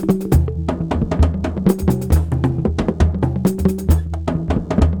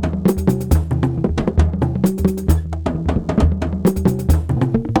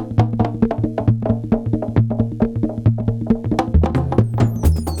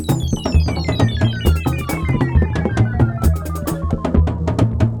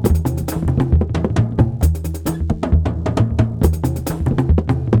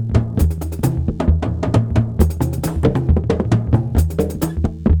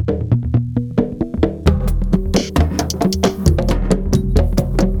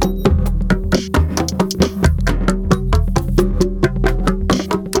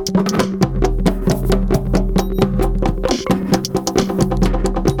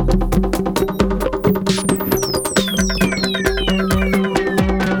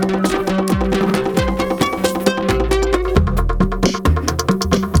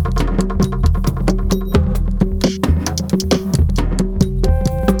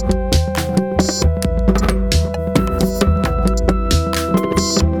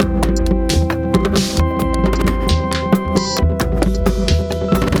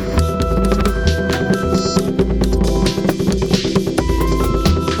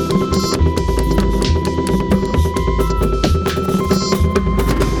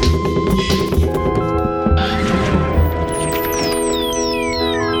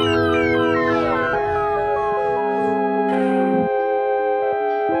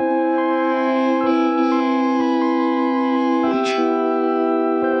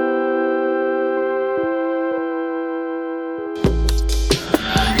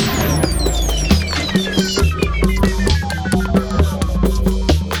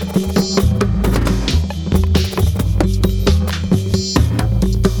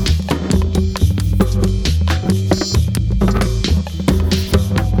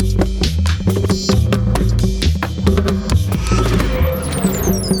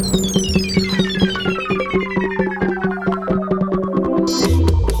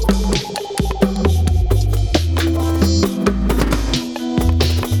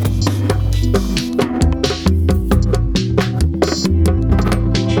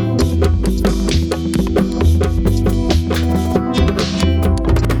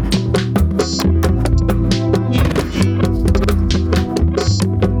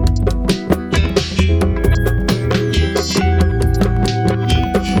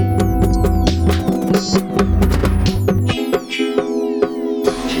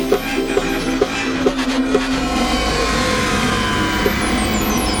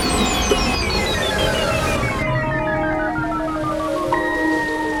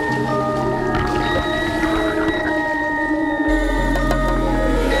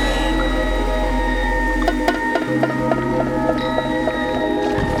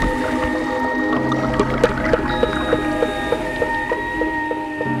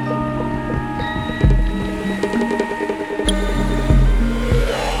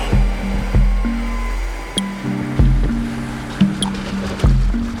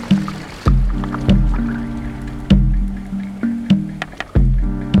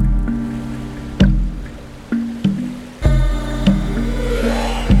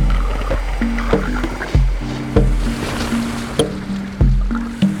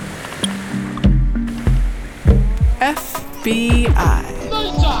 FBI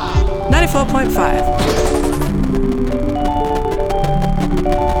 94.5.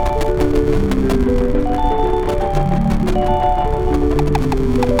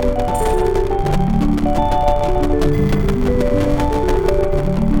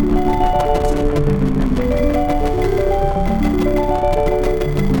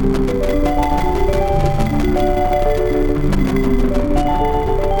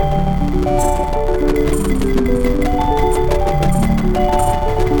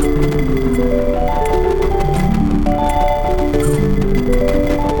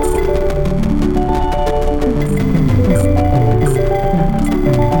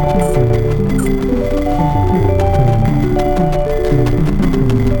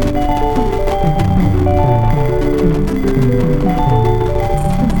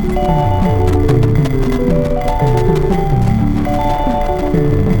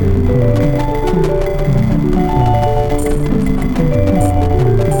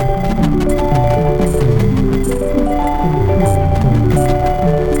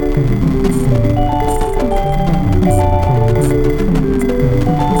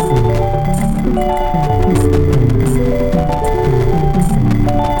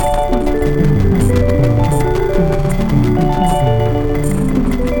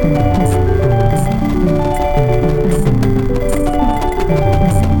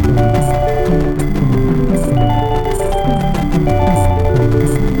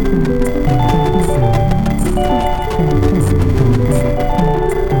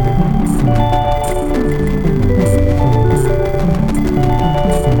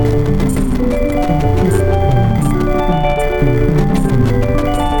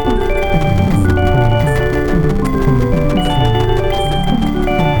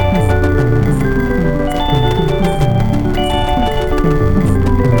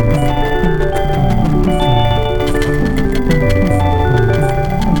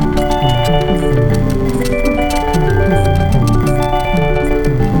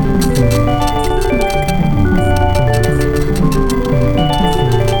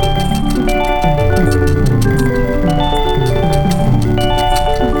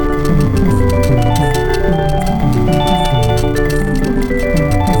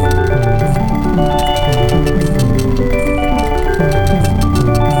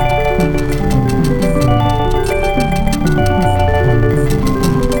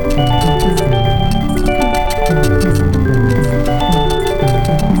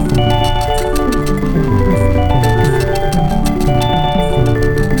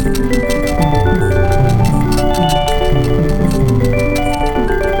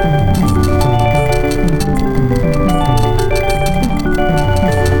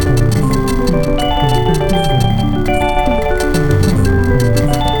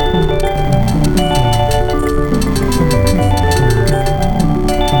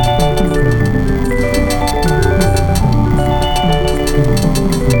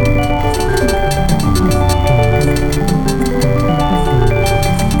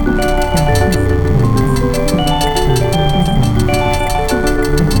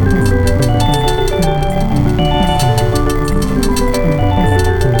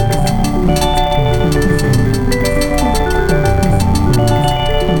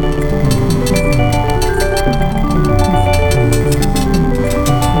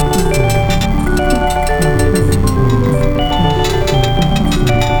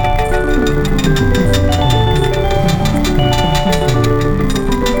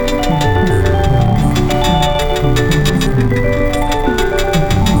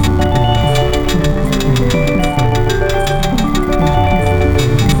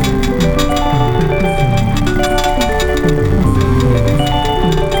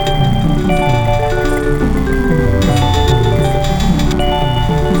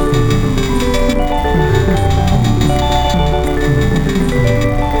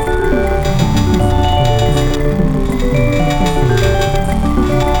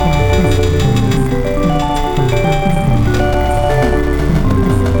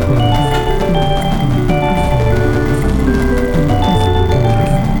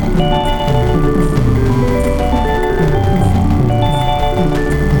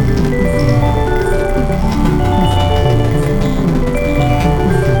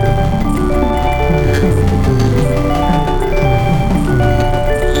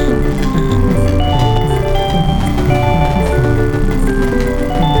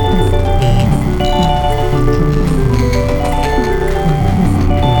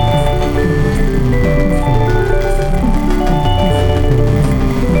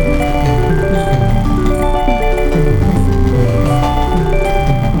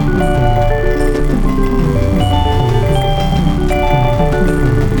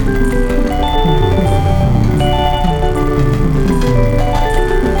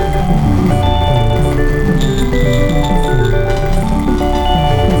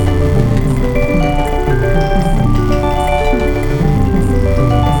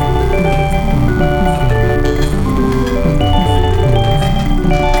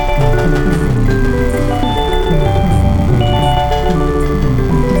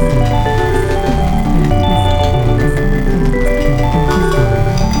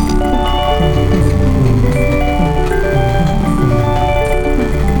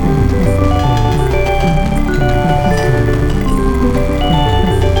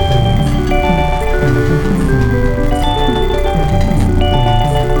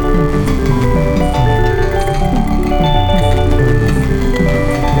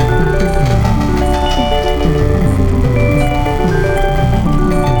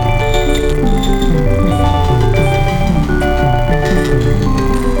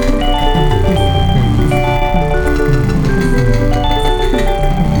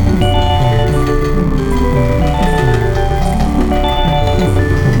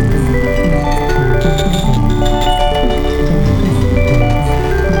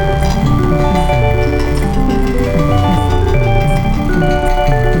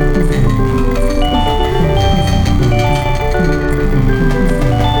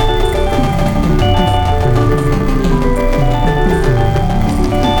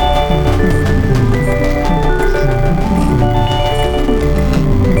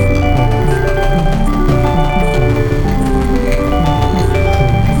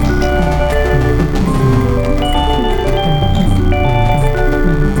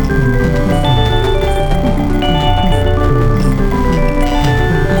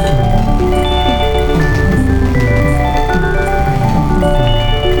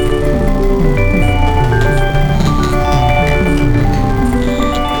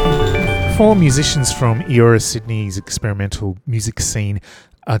 musicians from Eora Sydney's experimental music scene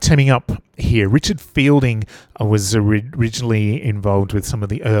teaming up here. Richard Fielding was originally involved with some of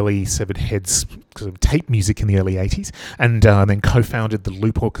the early Severed Heads sort of tape music in the early 80s, and then co-founded the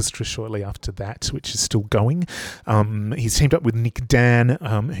Loop Orchestra shortly after that, which is still going. He's teamed up with Nick Dan,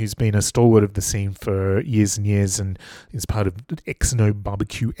 who's been a stalwart of the scene for years and years and is part of X-No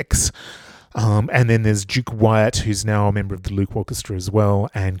Barbecue X. And then there's Duke Wyatt, who's now a member of the Loop Orchestra as well,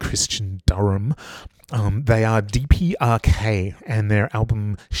 and Christian Durham. They are DPRK, and their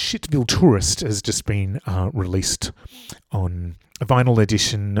album Shitville Tourist has just been released on a vinyl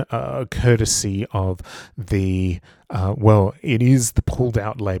edition, courtesy of the, it is the pulled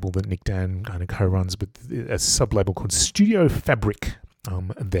out label that Nick Dan kind of co-runs, but a sub-label called Studio Fabric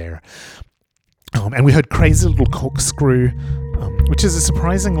there. And we heard Crazy Little Corkscrew, which is a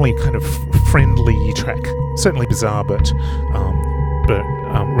surprisingly kind of friendly track. Certainly bizarre, but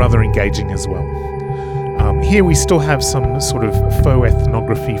rather engaging as well. Here we still have some sort of faux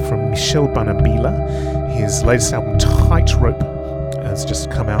ethnography from Michel Banabila. His latest album, Tightrope, has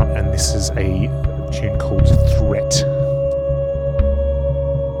just come out, and this is a tune called Threat.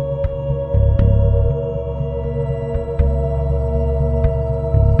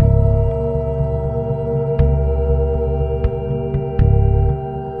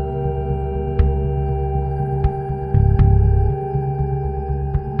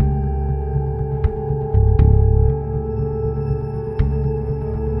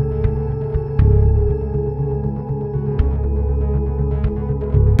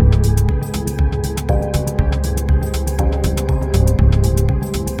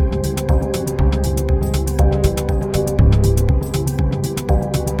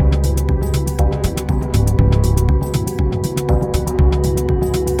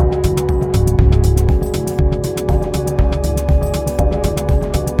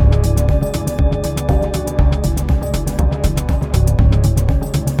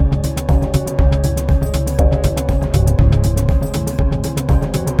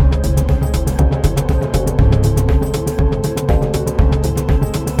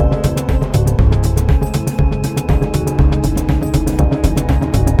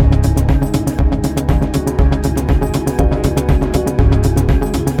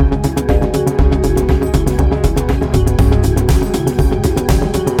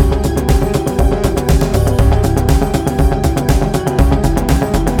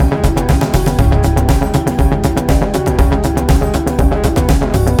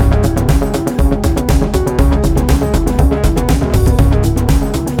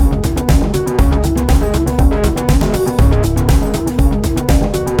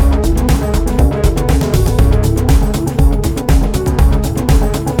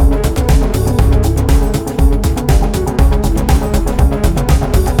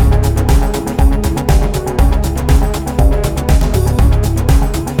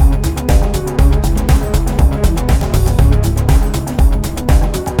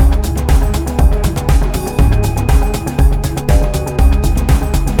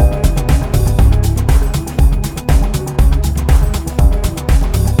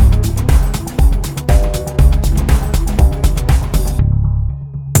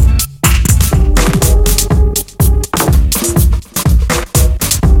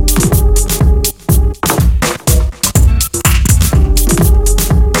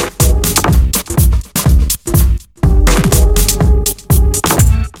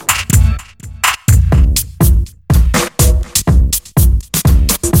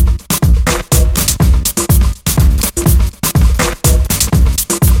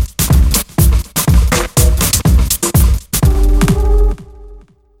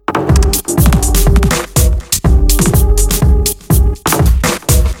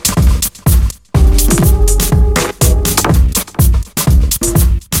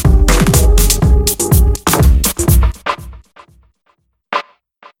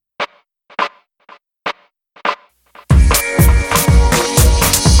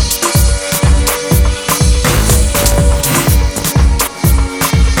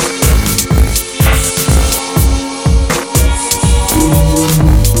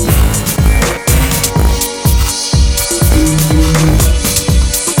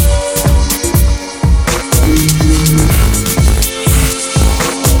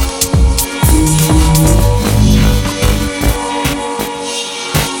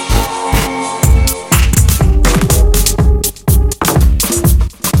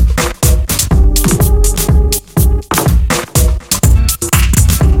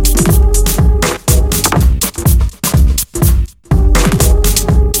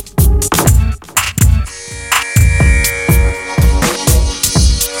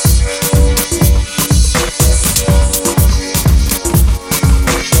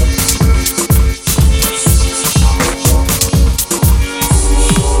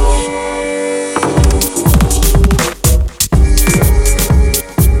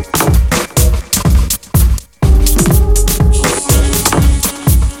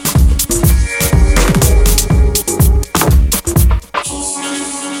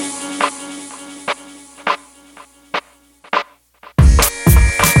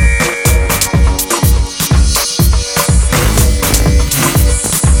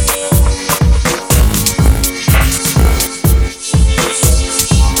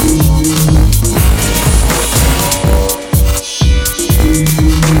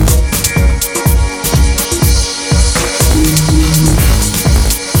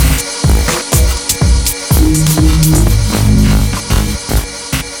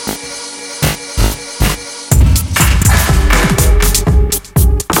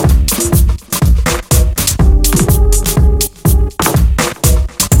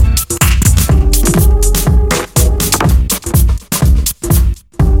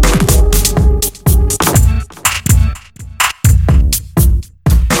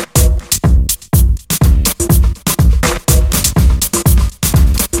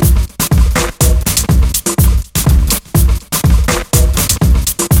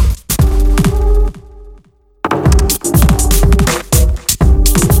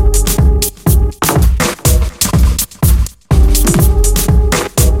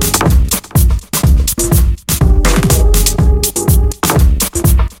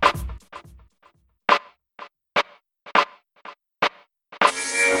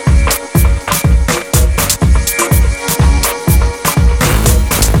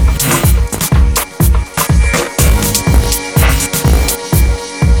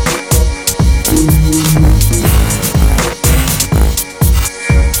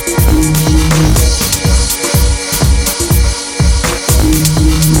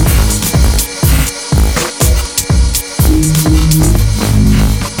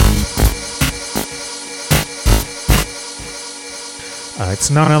 It's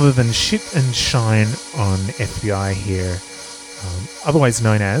none other than Shit and Shine on FBI here, otherwise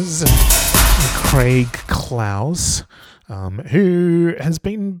known as Craig Klaus, who has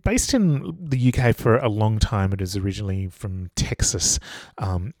been based in the UK for a long time. It is originally from Texas.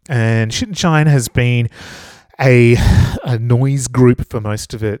 And Shit and Shine has been a noise group for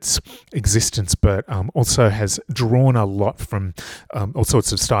most of its existence, but also has drawn a lot from all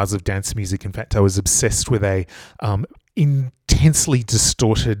sorts of styles of dance music. In fact, I was obsessed with a intensely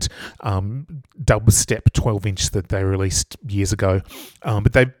distorted dubstep 12-inch that they released years ago.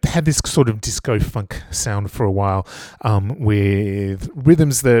 But they had this sort of disco funk sound for a while, with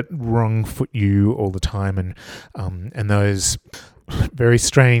rhythms that wrong foot you all the time, and those very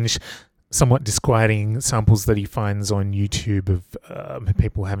strange, somewhat disquieting samples that he finds on YouTube of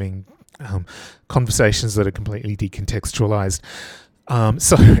people having conversations that are completely decontextualized.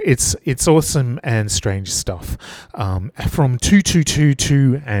 So it's awesome and strange stuff. From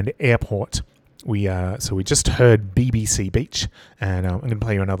 2222 and Airport, we just heard BBC Beach, and I'm going to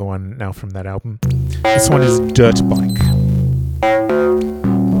play you another one now from that album. This one is Dirt Bike.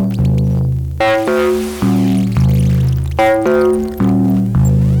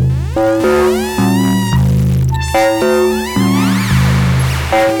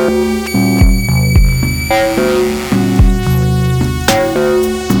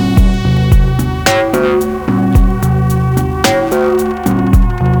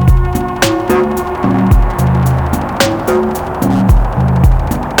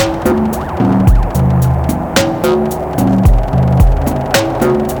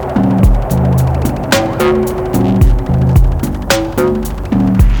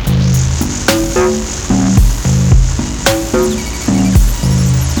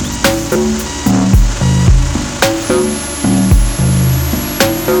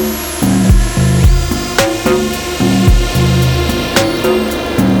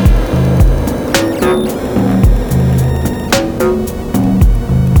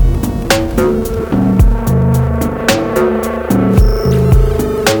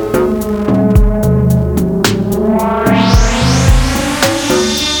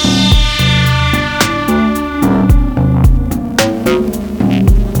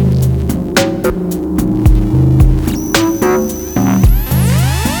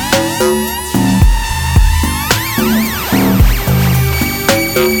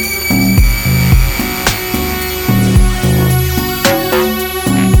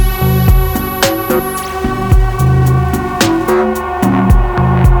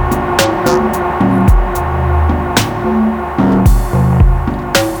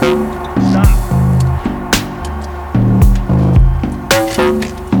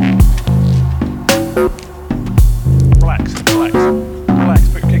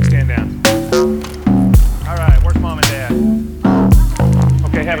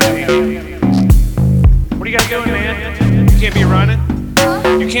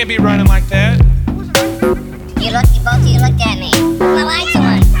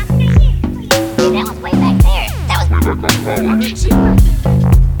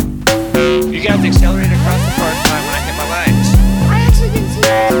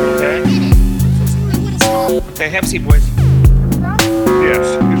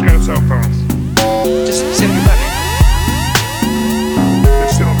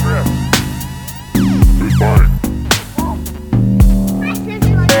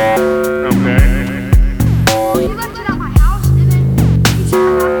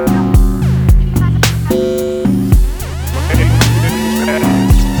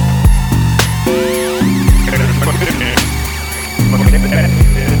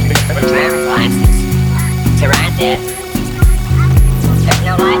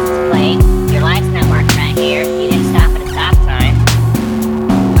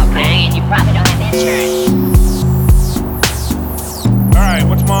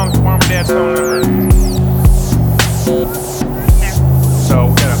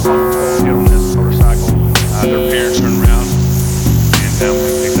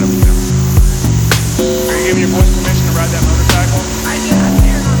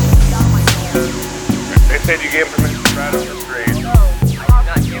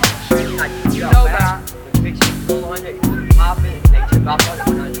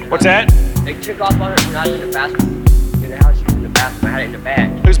 What's that? They took off on it when I was in the bathroom. In the house, in the bathroom. I had it in the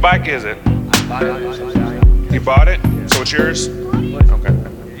bag. Whose bike is it? I bought it. You bought it? So it's yours? Okay.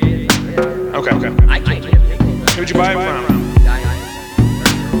 Okay. I can't get a picture. Who'd you buy it from?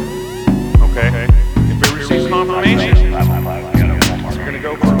 Okay. If we receive confirmation, you're going to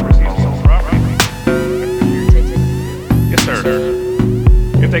go for a receipt of property? Yes, sir.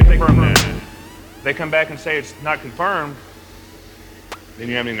 If they confirm that, they come back and say it's not confirmed, then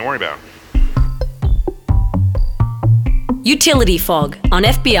you have anything to worry about. Utility Fog on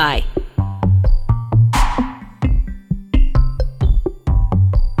FBI.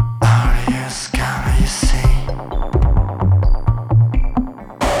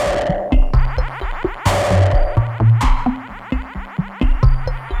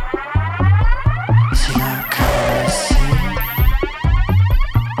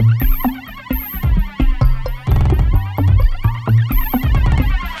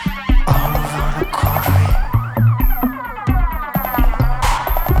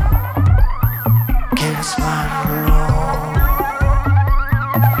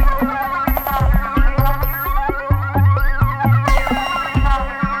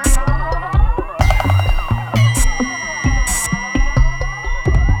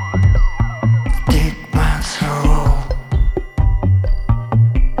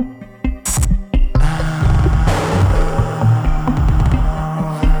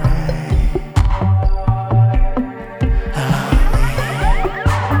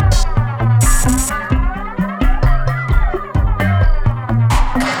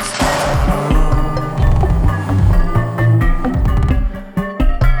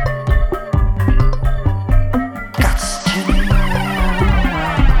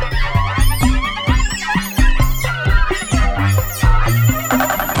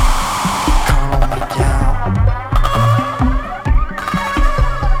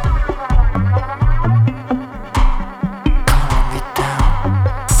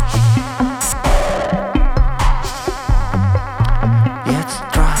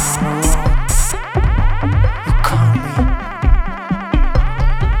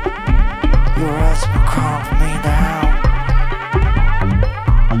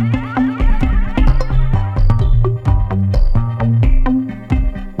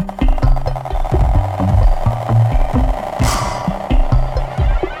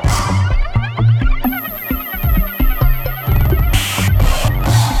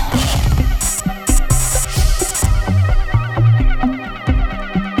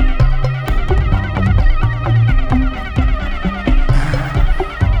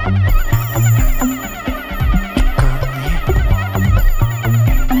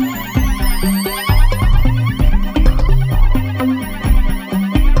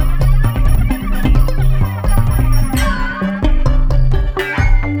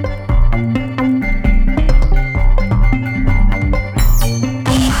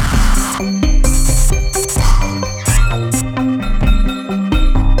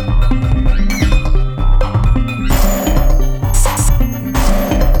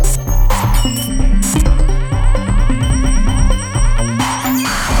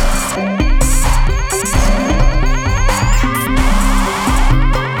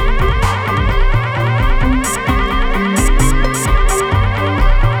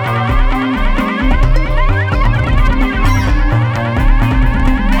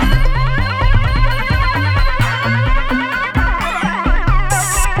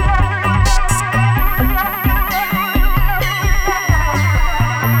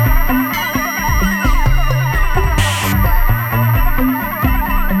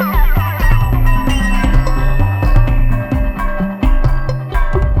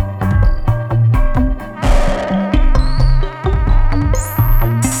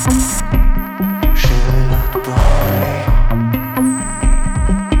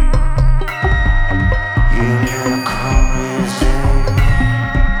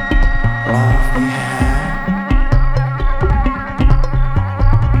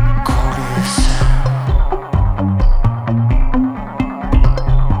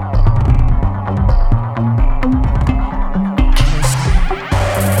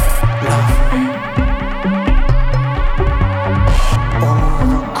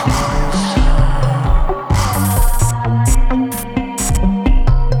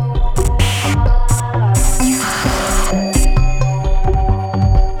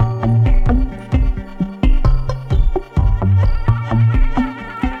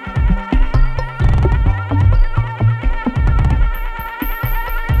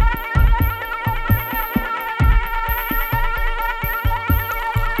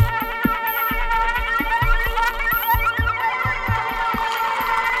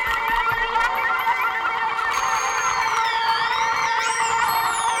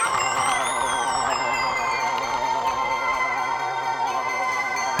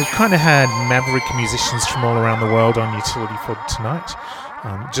 We kind of had maverick musicians from all around the world on Utility Fog tonight.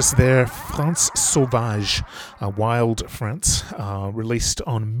 Just there, France Sauvage, Wild France, released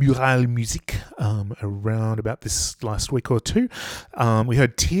on Mural Musique around about this last week or two. We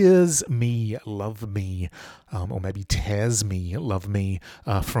heard Tears Me, Love Me, or maybe Tears Me, Love Me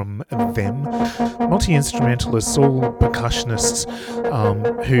from them. Multi-instrumentalists, all percussionists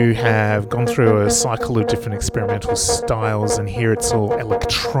who have gone through a cycle of different experimental styles, and here it's all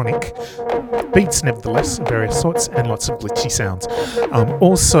electronic beats nevertheless, various sorts, and lots of glitchy sounds.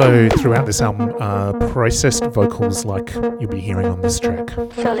 Also throughout this album, processed vocals like you'll be hearing on this track.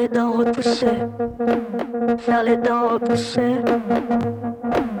 Faire les dents repousser, faire les dents repousser,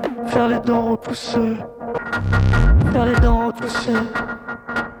 faire les dents repousser, faire les dents repousser.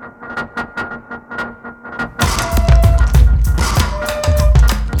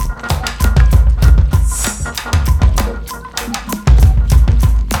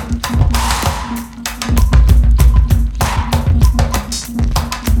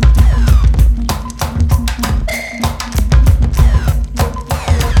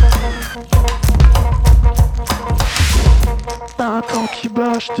 Qui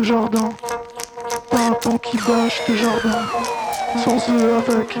bâche de jardin, un pan qui bâche de jardin, sans eux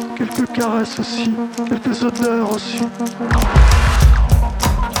avec quelques caresses aussi, quelques odeurs aussi.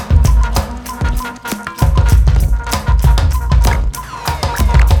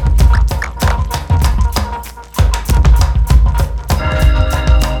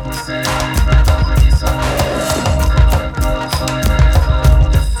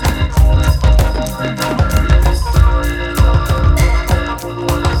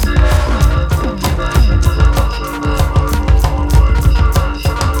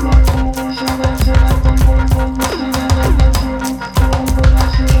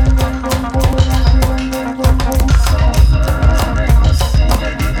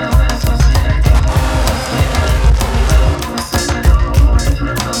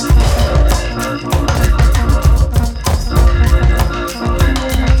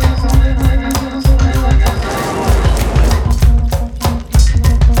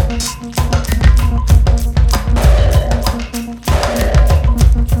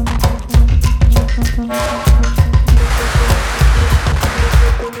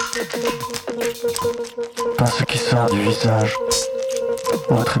 Pas ce qui sort du visage,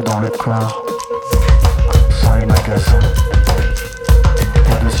 entrer dans le corps, sans les magasins,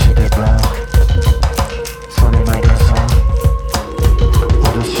 au-dessus des bars, sans les magasins,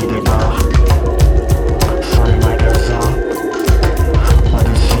 au-dessus des bars, sans les magasins,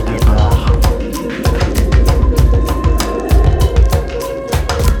 au-dessus des bars.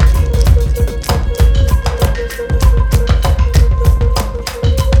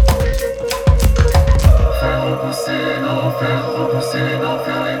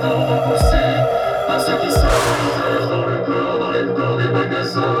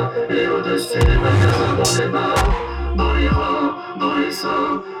 Et au-dessus des magasins, dans les bars, dans les reins, dans les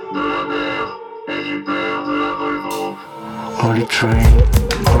seins, de la mer et du père de la Volvo. Holy train,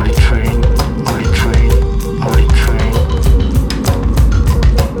 holy train, holy train, holy train.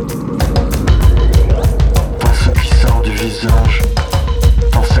 Pas ce qui sort du visage,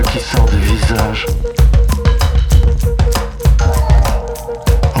 pas ce qui sort du visage.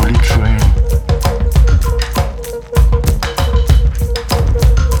 Holy train.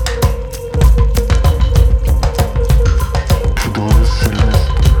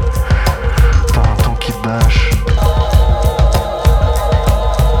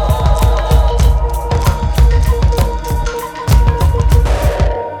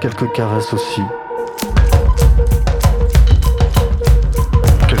 Quelques caresses aussi.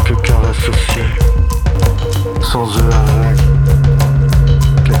 Quelques caresses aussi. Sans eux avec.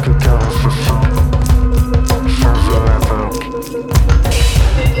 Quelques caresses aussi. Sans eux avec.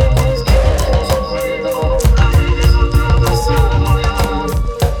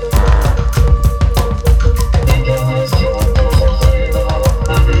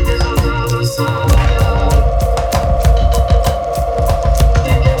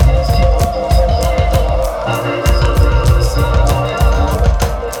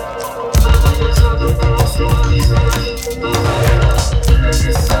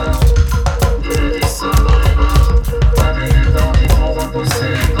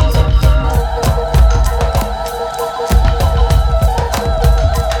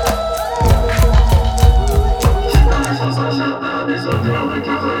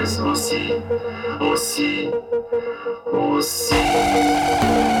 Aussi.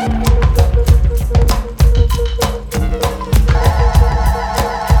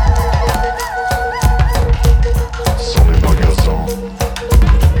 Sans les magasins,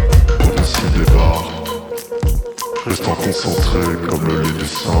 au-dessus des bars, restant concentré comme le lait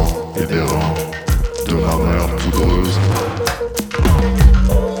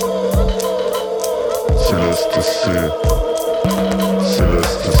Céleste C.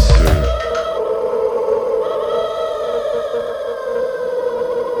 Céleste C.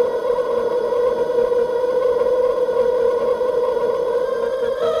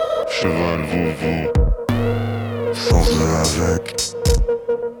 Cheval vous sans eux avec,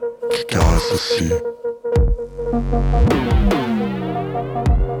 qui caresse aussi.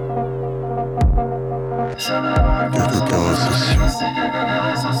 Quelques caresses aussi,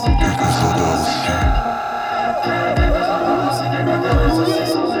 quelques odeurs aussi.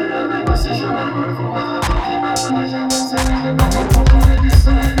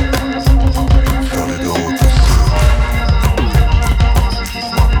 Faire les dents tous.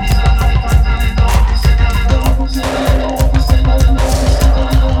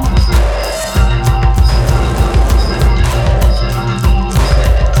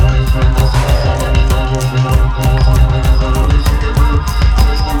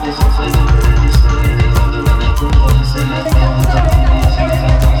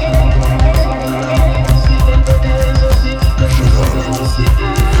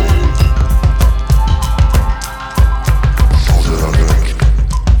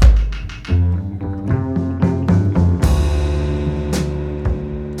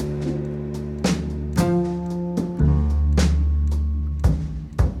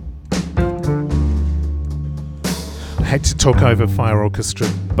 I hate to talk over Fire Orchestra,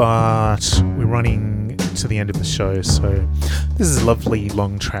 but we're running to the end of the show, so this is a lovely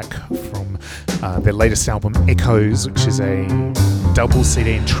long track from their latest album, Echoes, which is a double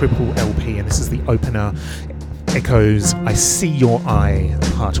CD and triple LP, and this is the opener, Echoes, I See Your Eye,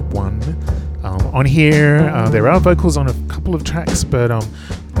 Part 1. On here, there are vocals on a couple of tracks, but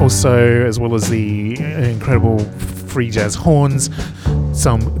also, as well as the incredible free jazz horns,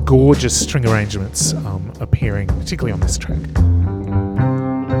 some gorgeous string arrangements appearing, particularly on this track.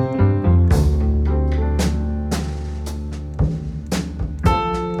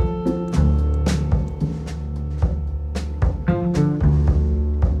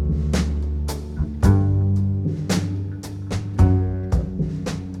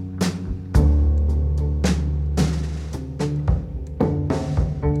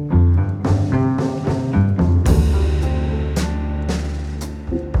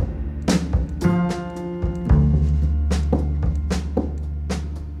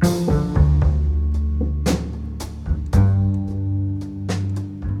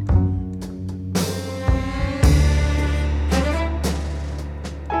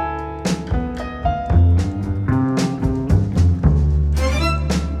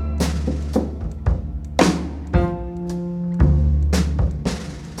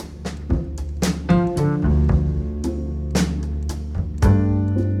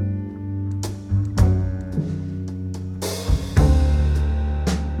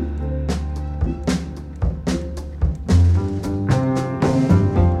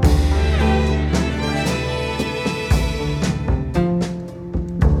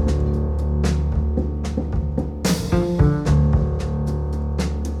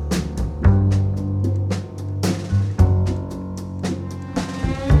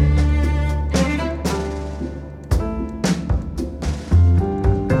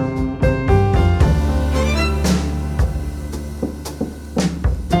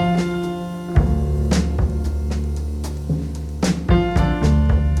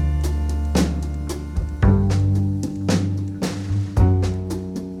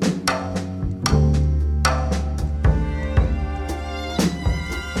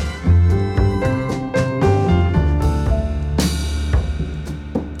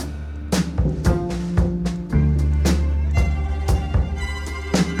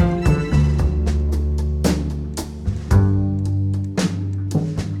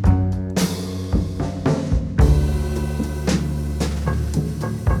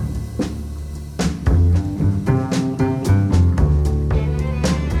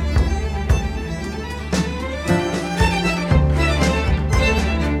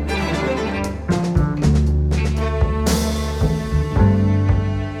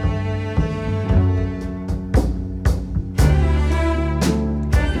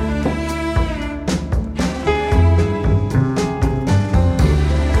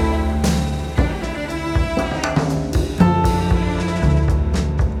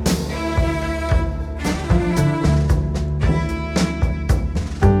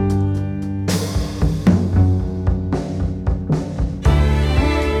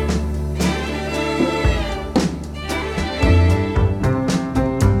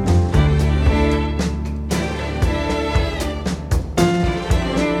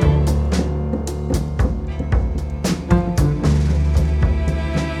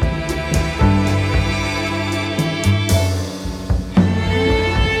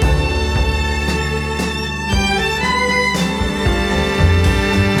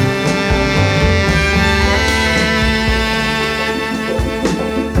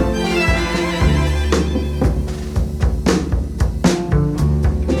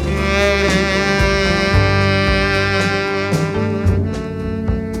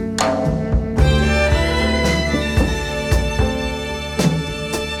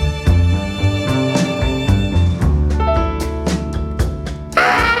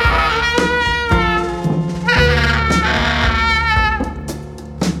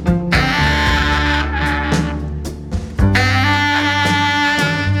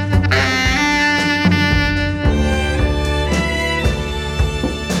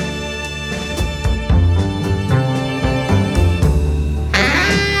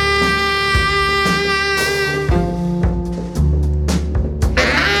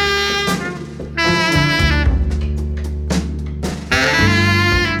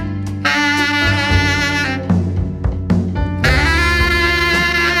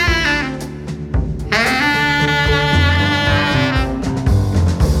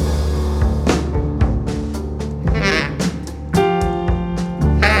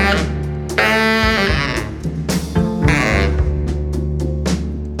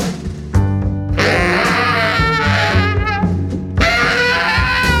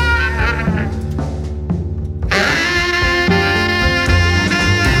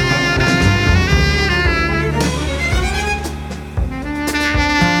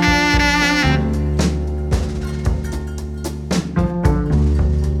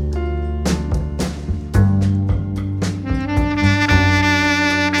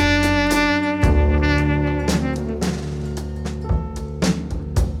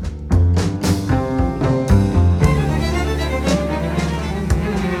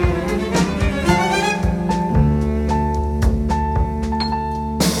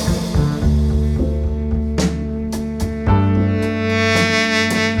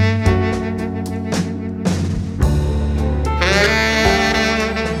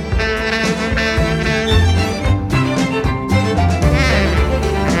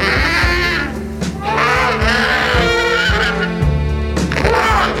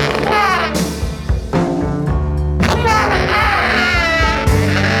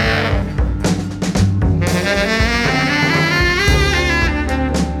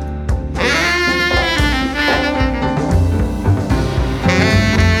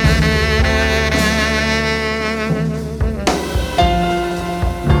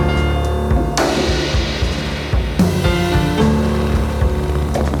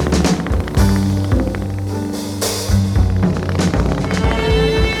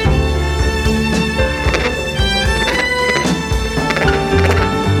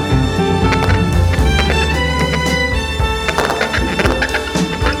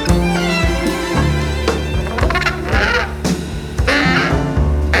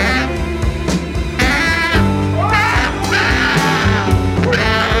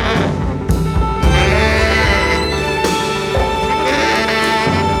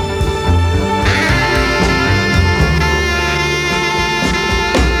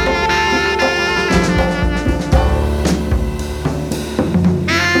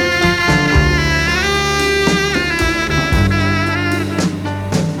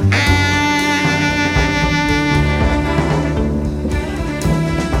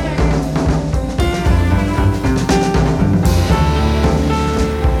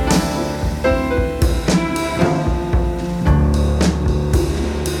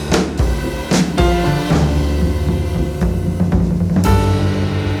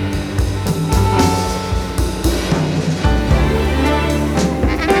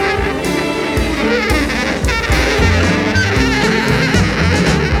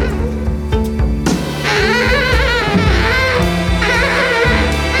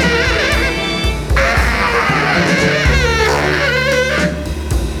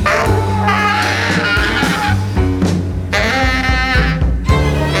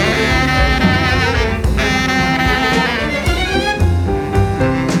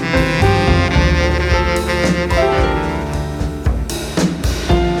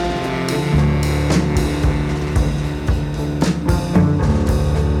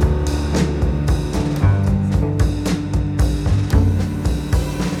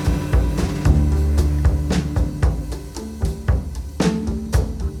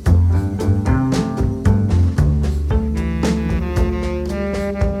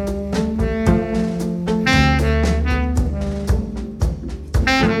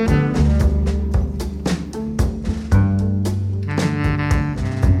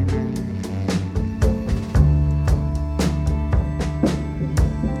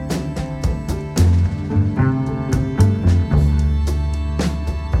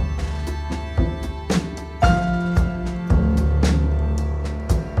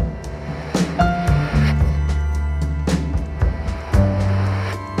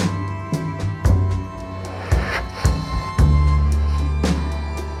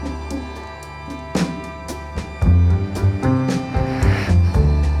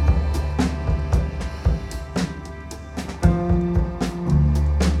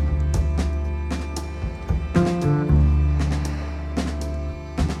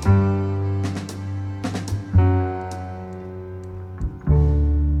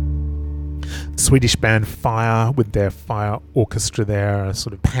 Swedish band Fire with their Fire Orchestra there, a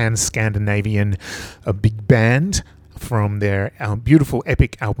sort of pan-Scandinavian big band from their beautiful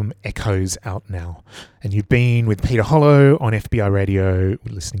epic album Echoes, out now. And you've been with Peter Hollow on FBI Radio,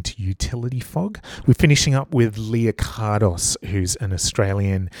 listening to Utility Fog. We're finishing up with Leah Cardos, who's an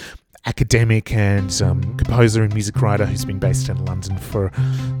Australian academic and composer and music writer who's been based in London for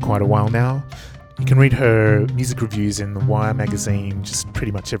quite a while now. You can read her music reviews in The Wire magazine just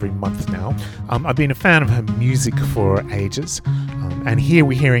pretty much every month now. I've been a fan of her music for ages, and here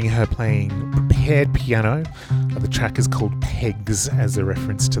we're hearing her playing prepared piano. The track is called Pegs, as a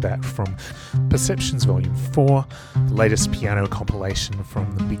reference to that from Perceptions Volume 4, the latest piano compilation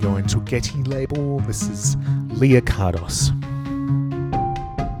from the Big Orange Getty label. This is Leah Cardos.